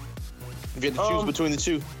 If you had to choose between the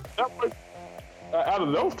two. Out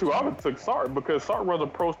of those two, I would have took Sark because Sark was a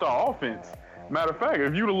pro-style offense. Matter of fact,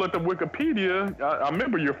 if you'd have looked up Wikipedia, I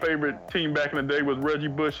remember your favorite team back in the day was Reggie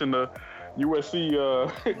Bush and the USC.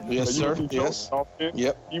 Yes, sir. Yes. Offense.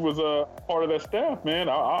 Yep. He was part of that staff, man.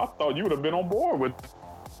 I thought you would have been on board with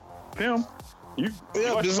him.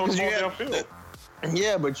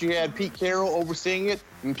 Yeah, but you had Pete Carroll overseeing it,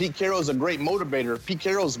 and Pete Carroll is a great motivator. Pete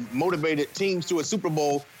Carroll's motivated teams to a Super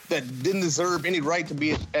Bowl that didn't deserve any right to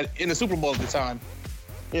be in a Super Bowl at the time.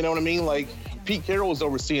 You know what I mean? Like, Pete Carroll was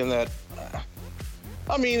overseeing that.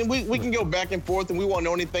 I mean, we can go back and forth, and we won't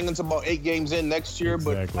know anything until about 8 games in next year.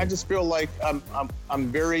 Exactly. But I just feel like I'm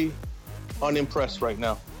very unimpressed right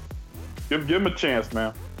now. Give him a chance,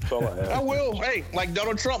 man. That's all I have. I will. Hey, like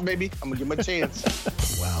Donald Trump, baby. I'm gonna give him a chance.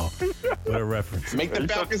 Wow, what a reference! Make the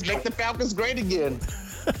Falcons great again.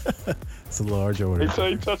 It's a large order.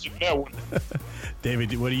 He touching that one.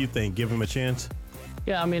 David, what do you think? Give him a chance?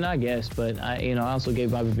 Yeah, I mean, I guess, but I also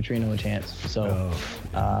gave Bobby Petrino a chance. So,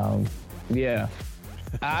 yeah,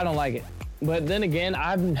 I don't like it. But then again,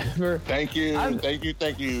 I've never. Thank you.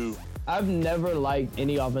 I've never liked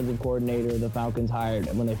any offensive coordinator the Falcons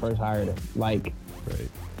hired when they first hired him. Like,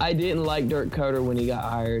 I didn't like Dirk Koetter when he got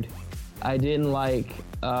hired. I didn't like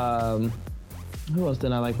who else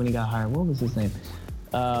didn't I like when he got hired? What was his name?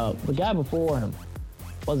 The guy before him.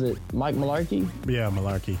 Was it Mike Mularkey? Yeah,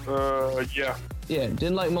 Mularkey. Yeah. Yeah,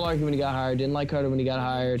 didn't like Mularkey when he got hired. Didn't like Koetter when he got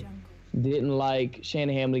hired. Didn't like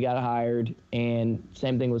Shanahan when he got hired. And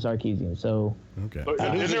same thing with Sarkisian. So okay.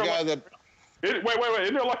 Who's the guy that? Wait.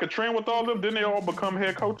 Isn't there like a trend with all of them? Didn't they all become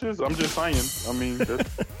head coaches? I'm just saying. I mean,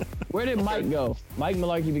 where did Mike go? Mike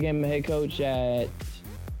Mularkey became a head coach at.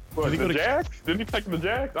 What, the Jags? Didn't he take the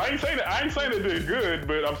Jags? I ain't saying they did good,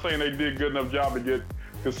 but I'm saying they did good enough job to get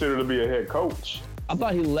considered to be a head coach. I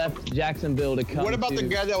thought he left Jacksonville to come. What about the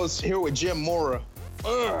guy that was here with Jim Mora?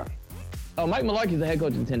 Oh, Mike Mularkey's the head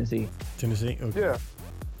coach in Tennessee. Tennessee? Okay.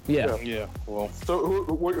 Yeah. Well, so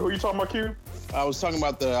who are you talking about, Q? I was talking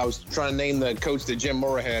about I was trying to name the coach that Jim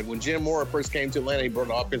Mora had. When Jim Mora first came to Atlanta, he brought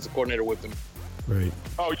an offensive coordinator with him. Right.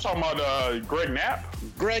 Oh, you're talking about Greg Knapp?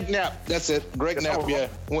 Greg Knapp, that's it. Greg Knapp, yeah.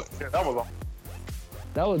 That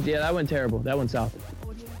was that went terrible. That went south.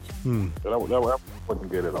 That wasn't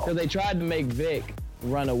good at all. Because they tried to make Vic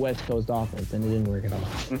run a West Coast offense, and it didn't work at all.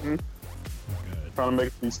 Mm-hmm. Trying to make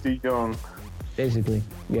it be Steve Young. Basically,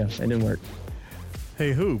 yeah, it didn't work.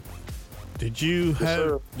 Hey, Hoop, do you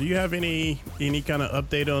have any kind of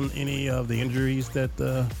update on any of the injuries that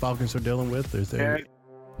the Falcons are dealing with? Is there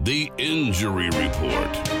the injury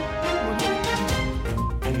report?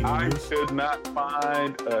 I could not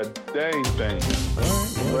find a dang thing. All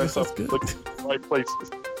right, well, that's good. Look in the right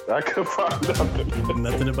places. I could find nothing.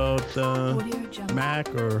 Nothing about Mac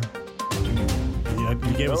or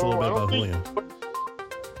you gave us a little bit about Julian.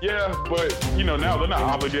 Yeah, but now they're not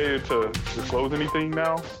obligated to disclose anything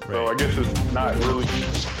now, so I guess it's not really,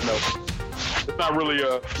 it's not really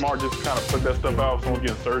smart just kind of put that stuff out. Someone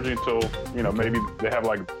getting surgery until maybe they have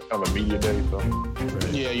like kind of a media day. So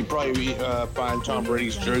yeah, you probably find Tom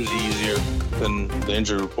Brady's jersey easier than the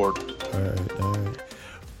injury report. All right.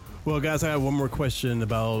 Well, guys, I have one more question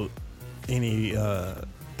about any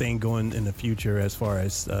thing going in the future as far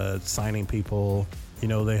as signing people.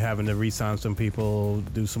 They're having to re-sign some people,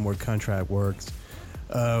 do some more contract works.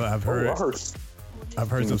 I've heard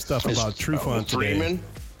some stuff about Trufant today. Freeman?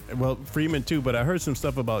 Well, Freeman too, but I heard some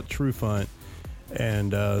stuff about Trufant,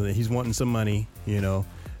 and he's wanting some money.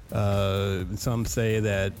 Some say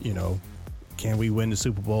that can we win the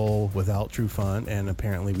Super Bowl without Trufant? And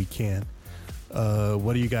apparently we can.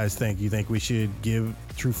 What do you guys think? You think we should give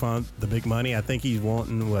Trufant the big money? I think he's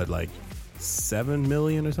wanting like $7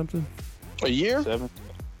 million or something. A year? 7.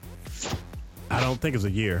 I don't think it's a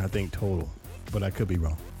year. I think total, but I could be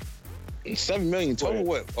wrong. $7 million total.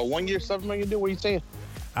 What? A 1 year, $7 million deal? What are you saying?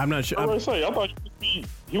 I'm not sure. I thought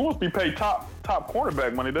he wants to be paid top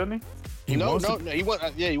cornerback money, doesn't he? No. He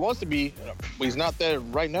wants to be, but he's not there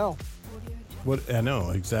right now. What I know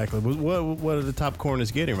exactly. What are the top corners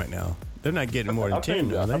getting right now? They're not getting more than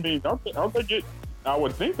 10, are they? I mean, don't they get? I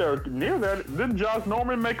would think they're near that. Didn't Josh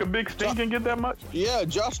Norman make a big stink and get that much? Yeah,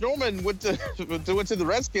 Josh Norman went to the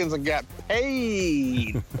Redskins and got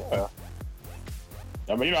paid. Yeah.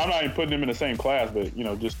 I mean, I'm not even putting him in the same class, but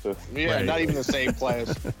just to not even the same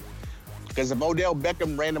class. Because if Odell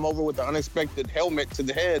Beckham ran him over with an unexpected helmet to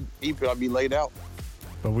the head, he'd probably be laid out.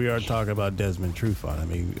 But we are talking about Desmond Trufant. I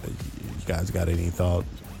mean, you guys got any thought?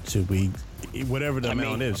 Should we, whatever the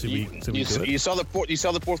amount is, should we do it? You saw the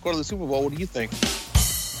fourth quarter of the Super Bowl. What do you think?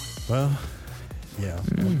 Well, yeah.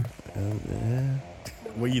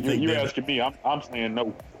 What do you think? You asking me? I'm saying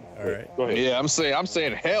no. All right. Go ahead. Yeah, I'm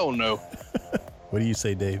saying hell no. What do you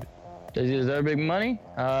say, David? Does he deserve big money?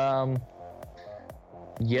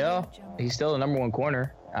 Yeah, he's still the number one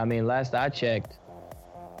corner. I mean, last I checked,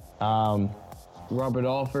 Robert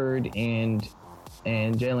Alford and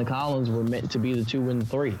Jalen Collins were meant to be the 2 and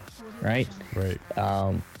 3, right? Right.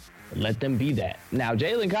 Let them be that. Now,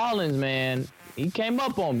 Jalen Collins, man, he came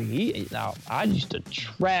up on me. I used to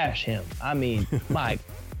trash him. I mean, my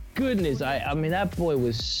goodness, I mean, that boy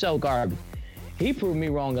was so garbage. He proved me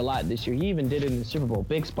wrong a lot this year. He even did it in the Super Bowl.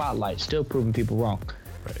 Big spotlight, still proving people wrong.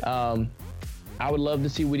 Right. I would love to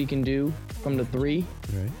see what he can do from the 3.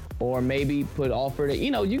 Right. Or maybe put Alford.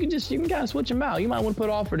 You can kind of switch him out. You might want to put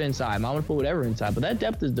Alford inside. Might want to put whatever inside. But that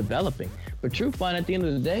depth is developing. But Trufant, at the end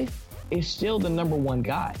of the day, is still the number one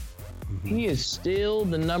guy. Mm-hmm. He is still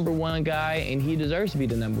the number one guy, and he deserves to be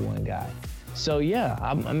the number one guy. So yeah,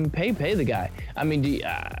 pay the guy. I mean,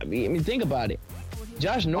 think about it.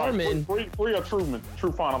 Josh Norman. Free or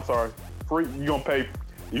Trufant, I'm sorry. Free. You gonna pay?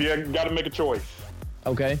 You got to make a choice.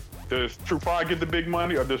 Okay. Does Trufant get the big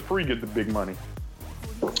money, or does Free get the big money?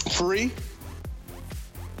 Free?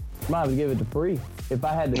 Might have give it to Free if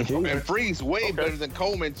I had to choose. And Free's way better than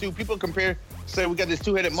Coleman too. People say we got this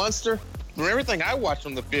 2-headed monster. From everything I watched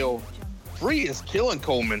on the field, Free is killing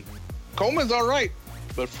Coleman. Coleman's all right,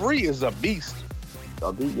 but Free is a beast.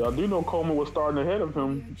 Y'all do know Coleman was starting ahead of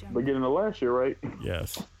him beginning of last year, right?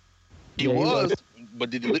 Yes. He was. But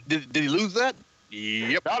did he lose that?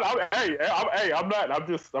 Yep. I'm not.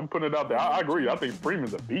 I'm putting it out there. I agree. I think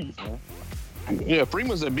Freeman's a beast, man. Yeah,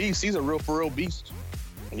 Freeman's a beast. He's a real for real beast.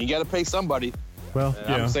 And you got to pay somebody. Well,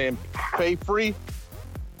 and I'm saying pay free.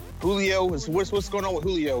 Julio is what's going on with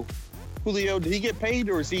Julio? Julio, did he get paid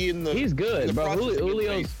or is he in the? He's good, bro.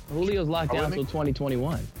 Julio's locked down until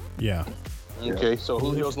 2021. Yeah. Okay, so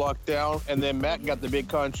Julio's locked down, and then Matt got the big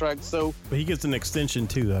contract. So, but he gets an extension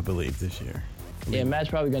too, I believe, this year. Yeah, Matt's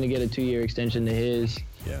probably going to get a 2-year extension to his.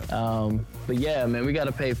 Yeah. But yeah, man, we got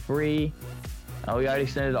to pay free. We already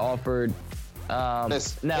extended offered. Now,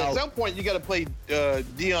 at some point, you got to play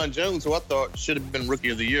Deion Jones, who I thought should have been Rookie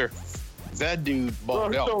of the Year. That dude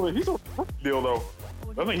balled out. He's a deal though.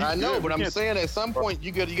 I know, but I'm saying at some point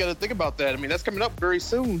you got to think about that. I mean, that's coming up very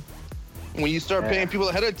soon. When you start paying people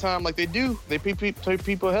ahead of time, like they do, they pay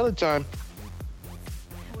people ahead of time.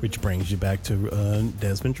 Which brings you back to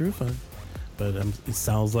Desmond Trufant. But it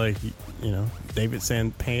sounds like David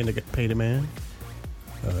saying pay the man.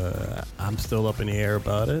 I'm still up in the air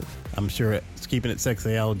about it. I'm sure keeping it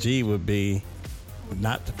sexy LG would be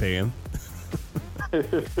not to pay him.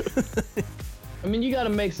 I mean, you got to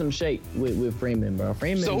make some shake with Freeman, bro.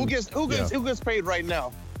 Freeman. So who gets paid right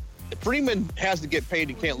now? Freeman has to get paid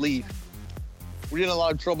and can't leave. We're in a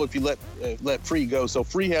lot of trouble if you let Free go. So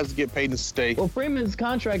Free has to get paid and stay. Well, Freeman's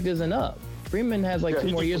contract isn't up. Freeman has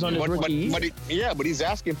 2 more years on his rookie year. But he's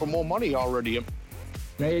asking for more money already.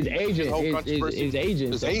 His agent. His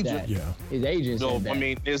agent. His agent. Yeah. His agent. No, said that. I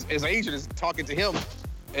mean his agent is talking to him,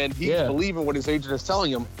 and he's believing what his agent is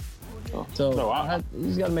telling him. So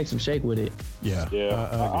he's got to make some shake with it. Yeah.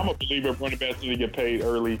 I'm a believer running backs need to get paid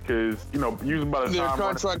early because usually by the Their time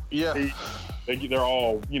contract, they're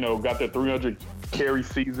all got their 300 carry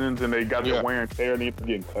seasons and they got their wear and tear and they're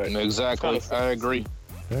getting cut. Exactly, I agree.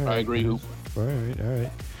 Right, I agree. All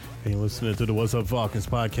right. Hey, listening to the What's Up Falcons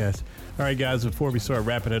podcast. All right, guys. Before we start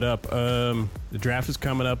wrapping it up, the draft is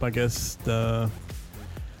coming up. I guess I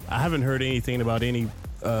haven't heard anything about any.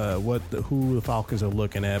 Who the Falcons are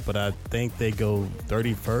looking at, but I think they go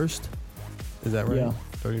 31st. Is that right? Yeah.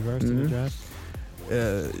 31st in the draft.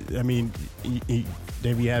 I mean,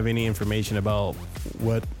 Dave, you have any information about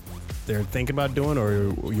what they're thinking about doing,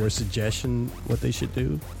 or your suggestion what they should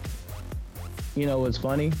do? You know what's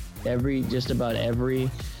funny? Just about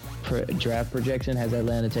every draft projection has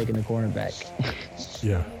Atlanta taking a cornerback.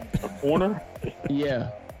 Yeah. A corner?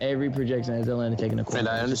 Yeah. Every projection has Atlanta taking a cornerback. And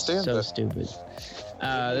I understand so that. Stupid.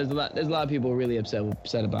 There's a lot of people really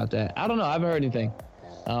upset about that. I don't know. I haven't heard anything.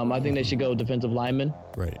 I think they should go defensive lineman.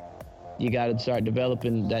 Right. You got to start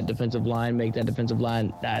developing that defensive line, make that defensive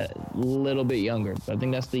line that little bit younger. I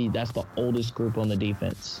think that's the oldest group on the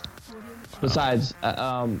defense. Besides,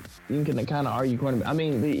 you can kind of argue cornerback. I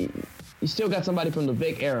mean, you still got somebody from the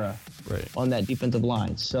Vic era on that defensive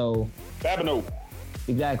line. So Babineau.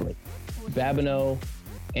 Exactly. Babineau,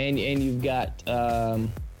 and you've got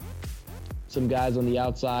some guys on the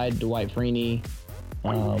outside, Dwight Freeney.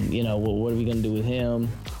 What are we gonna do with him?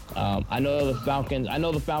 I know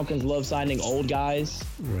the Falcons love signing old guys,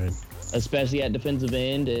 right? Especially at defensive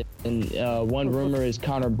end. And one rumor is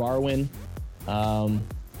Connor Barwin. Connor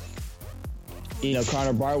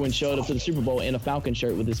Barwin showed up to the Super Bowl in a Falcon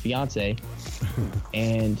shirt with his fiance,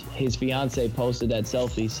 and his fiance posted that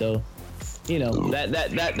selfie. So,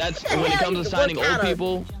 that's when it comes to signing old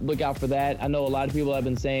people, look out for that. I know a lot of people have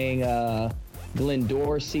been saying Glenn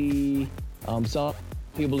Dorsey. Some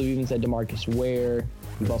people have even said DeMarcus Ware.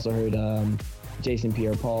 We've also heard Jason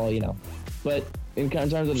Pierre-Paul. But in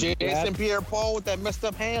terms of the Jason Pierre-Paul with that messed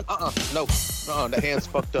up hand, no, the hand's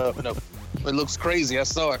fucked up. No, it looks crazy. I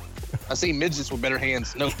saw it. I see midgets with better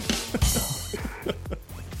hands. No.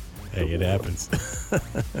 Hey, it happens.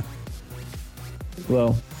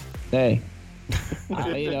 Well, hey.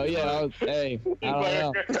 Hey, I don't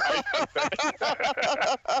know.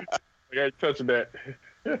 I got touching that.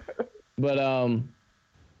 But I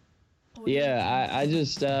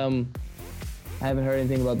just I haven't heard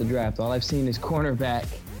anything about the draft. All I've seen is cornerback.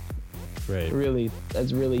 Right. Really,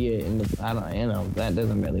 that's really it. And that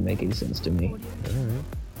doesn't really make any sense to me.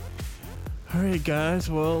 All right, guys.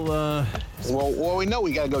 Well, we know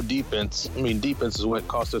we got to go defense. I mean, defense is what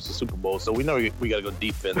cost us the Super Bowl, so we know we got to go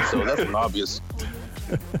defense. So that's an obvious.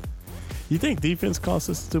 You think defense cost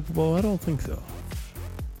us the Super Bowl? I don't think so.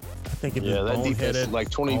 I think it that defense is like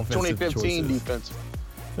 2015 defense.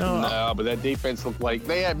 No, but that defense looked like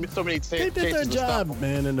they had so many chances. They did their job,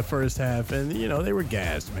 man, in the first half, and they were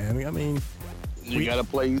gassed, man. I mean, you got to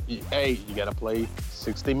play. Hey, you got to play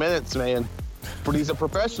 60 minutes, man. For these are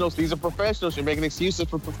professionals. You're making excuses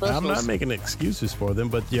for professionals. I'm not making excuses for them,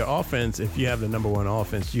 but your offense, if you have the number one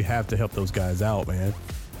offense, you have to help those guys out, man.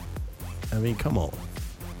 I mean, come on.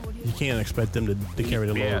 You can't expect them to carry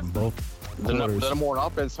the load in both The number one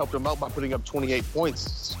offense helped them out by putting up 28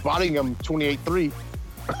 points, spotting them 28-3.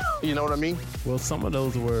 You know what I mean? Well, some of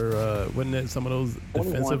those were, wasn't it some of those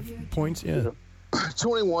defensive points? Yeah.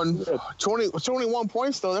 21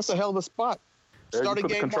 points, though. That's a hell of a spot. Starting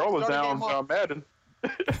game. Controllers down, John Madden.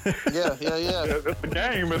 Yeah. That's a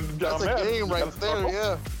game. That's a game right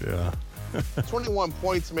there, Yeah. 21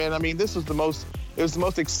 points, man. I mean, it was the most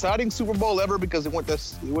exciting Super Bowl ever because it went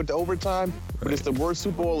to overtime, but it's the worst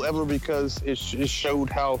Super Bowl ever because it showed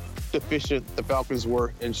how deficient the Falcons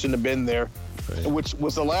were and shouldn't have been there, which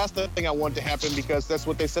was the last thing I wanted to happen because that's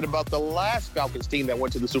what they said about the last Falcons team that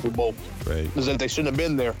went to the Super Bowl, is that they shouldn't have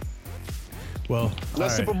been there. Well,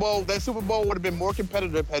 that Super Bowl would have been more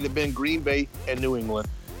competitive had it been Green Bay and New England,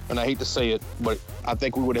 and I hate to say it, but I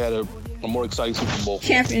think we would have had a more exciting Super Bowl.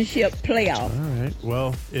 Championship playoff. All right.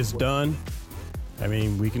 Well, it's done. I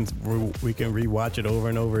mean, we can rewatch it over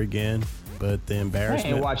and over again, but the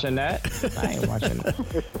embarrassment. I ain't watching that.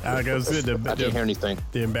 Like I said, I didn't hear anything.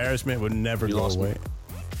 The embarrassment would never go away.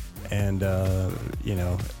 And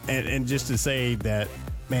and just to say that,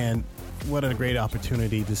 man, what a great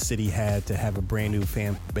opportunity the city had to have a brand new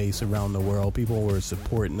fan base around the world. People were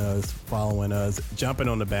supporting us, following us, jumping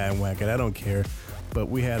on the bandwagon. I don't care, but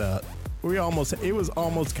it was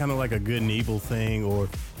almost kind of like a good and evil thing, or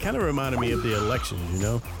kind of reminded me of the election,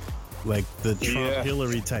 like the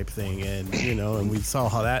Trump-Hillary type thing, and we saw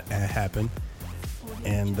how that happened.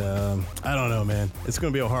 And I don't know, man. It's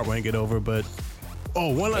going to be a hard one to get over, but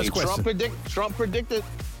one last question. Trump predicted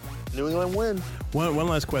New England win. One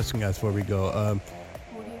last question, guys, before we go.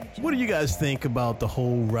 What do you guys think about the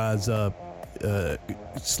whole Rise Up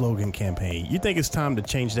slogan campaign? You think it's time to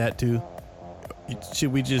change that too?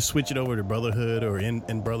 Should we just switch it over to brotherhood or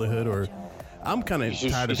in brotherhood? Or I'm kind of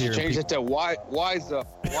tired of hearing. Change it to wise up,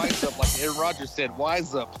 like Aaron Rodgers said.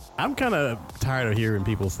 Wise up. I'm kind of tired of hearing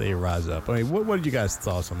people say rise up. I mean, what are you guys'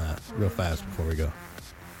 thoughts on that, real fast before we go?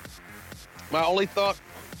 My only thought,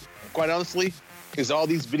 quite honestly, is all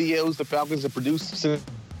these videos the Falcons have produced since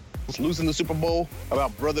losing the Super Bowl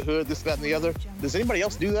about brotherhood, this, that, and the other. Does anybody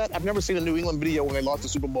else do that? I've never seen a New England video when they lost the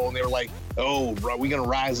Super Bowl and they were like, "Oh, bro, we're gonna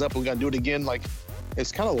rise up. We're gonna do it again." Like,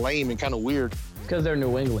 it's kind of lame and kind of weird. Because they're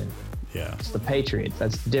New England. Yeah, it's the Patriots.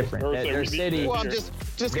 That's different. Their city. Well, I'm just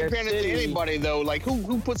comparing it to anybody though. Like,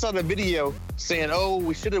 who puts out a video saying, "Oh,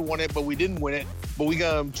 we should have won it, but we didn't win it, but we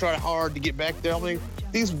gonna try hard to get back there"? I mean,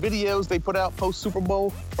 these videos they put out post Super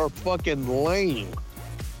Bowl are fucking lame.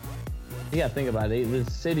 You gotta think about it. The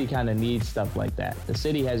city kind of needs stuff like that. The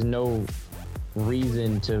city has no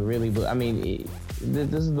reason to really.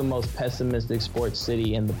 This is the most pessimistic sports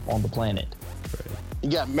city on the planet. Right. You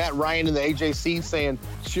got Matt Ryan in the AJC saying,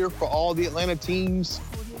 "Cheer for all the Atlanta teams."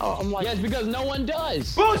 I'm like, yes, because no one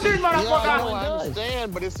does. Bullshit, motherfucker. I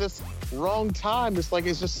understand, but it's just wrong time. It's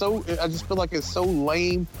just so. I just feel like it's so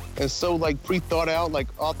lame and so like pre-thought out. Like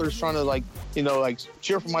authors trying to like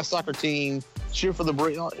cheer for my soccer team, cheer for the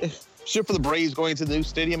Braves going to the new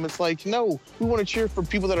stadium. It's like, no, we want to cheer for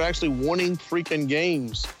people that are actually winning freaking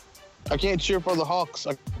games. I can't cheer for the Hawks.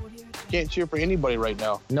 I can't cheer for anybody right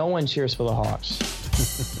now. No one cheers for the Hawks.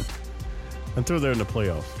 Until they're in the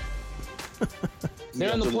playoffs.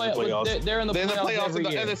 They're in the playoffs. They're in the playoffs every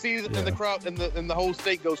year. And the season, and the crowd, and the whole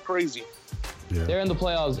state goes crazy. Yeah. They're in the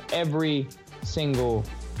playoffs every single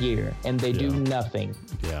year, and they do nothing.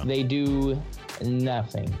 Yeah. They do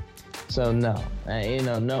nothing. So no,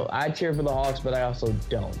 I cheer for the Hawks, but I also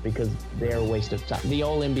don't because they're a waste of time. The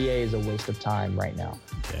whole NBA is a waste of time right now.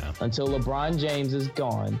 Yeah. Until LeBron James is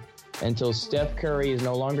gone, until Steph Curry is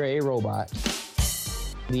no longer a robot,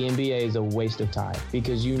 the NBA is a waste of time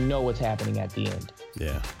because you know what's happening at the end.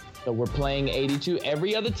 Yeah. So we're playing 82.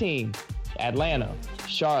 Every other team, Atlanta,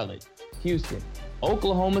 Charlotte, Houston,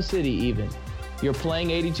 Oklahoma City even, you're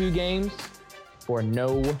playing 82 games for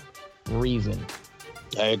no reason.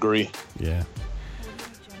 I agree. Yeah.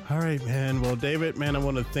 All right, man. Well, David, man, I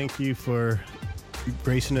want to thank you for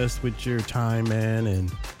gracing us with your time, man,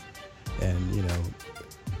 and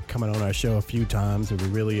coming on our show a few times, and we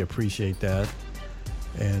really appreciate that.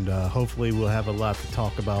 And hopefully we'll have a lot to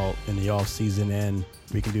talk about in the off season, and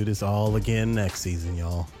we can do this all again next season,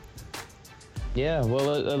 y'all. Yeah,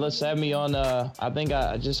 well, let's have me on. I think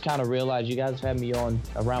I just kind of realized you guys have me on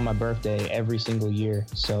around my birthday every single year.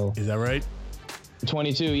 So is that right?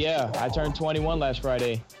 22, yeah. I turned 21 last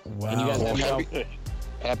Friday. Wow. And you guys have me on.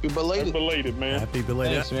 Happy belated. Happy belated, man. Happy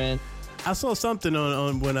belated. Thanks, man. I saw something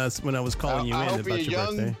on when I was calling you in about your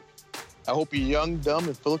birthday. I hope you're young, dumb,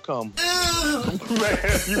 and full of cum. Man,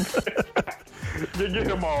 you get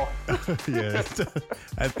them all. Yeah.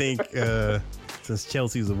 I think Since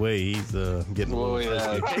Chelsea's away, he's getting. Oh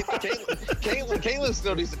yeah, Caitlin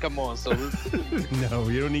still needs to come on. So no,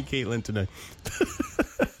 we don't need Caitlin tonight.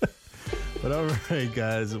 But all right,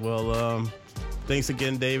 guys. Well, thanks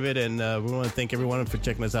again, David, and we want to thank everyone for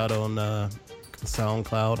checking us out on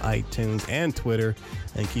SoundCloud, iTunes, and Twitter,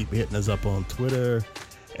 and keep hitting us up on Twitter.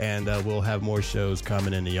 And we'll have more shows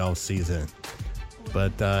coming in the off season.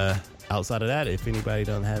 But outside of that, if anybody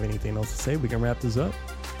doesn't have anything else to say, we can wrap this up.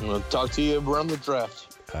 We'll talk to you around the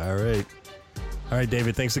draft. All right,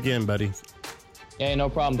 David. Thanks again, buddy. Yeah, no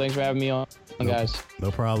problem. Thanks for having me on, guys. No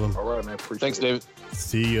problem. All right, man. Thanks, David.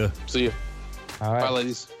 See ya. All right. Bye,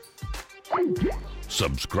 ladies.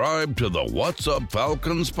 Subscribe to the What's Up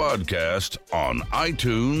Falcons podcast on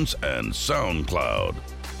iTunes and SoundCloud.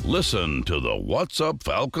 Listen to the What's Up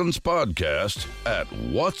Falcons podcast at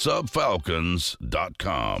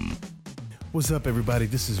whatsupfalcons.com. What's up, everybody?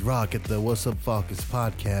 This is Rock at the What's Up Falcons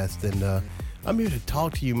podcast, and I'm here to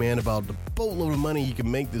talk to you, man, about the boatload of money you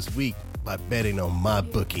can make this week by betting on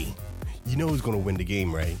MyBookie. You know who's going to win the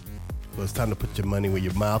game, right? Well, it's time to put your money where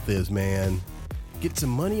your mouth is, man. Get some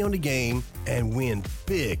money on the game and win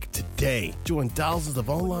big today. Join thousands of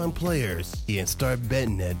online players and start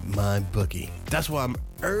betting at MyBookie. That's why I'm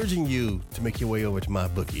urging you to make your way over to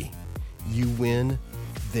MyBookie. You win,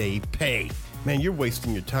 they pay. Man, you're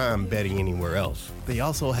wasting your time betting anywhere else. They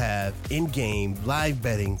also have in-game live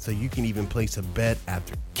betting, so you can even place a bet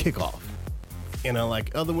after kickoff. And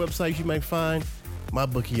unlike other websites you might find,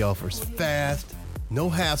 MyBookie offers fast, no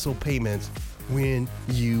hassle payments when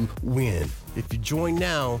you win. If you join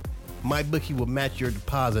now, MyBookie will match your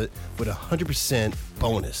deposit with a 100%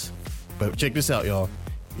 bonus. But check this out, y'all.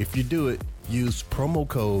 If you do it, use promo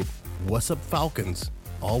code What'sUpFalcons,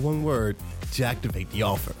 all one word, to activate the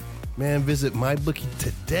offer. Man, visit MyBookie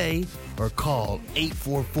today or call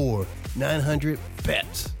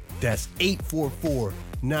 844-900-BETS. That's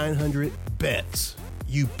 844-900-BETS.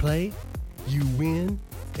 You play, you win,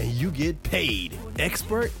 and you get paid.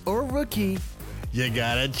 Expert or rookie, you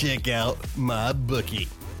gotta check out MyBookie.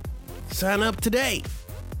 Sign up today.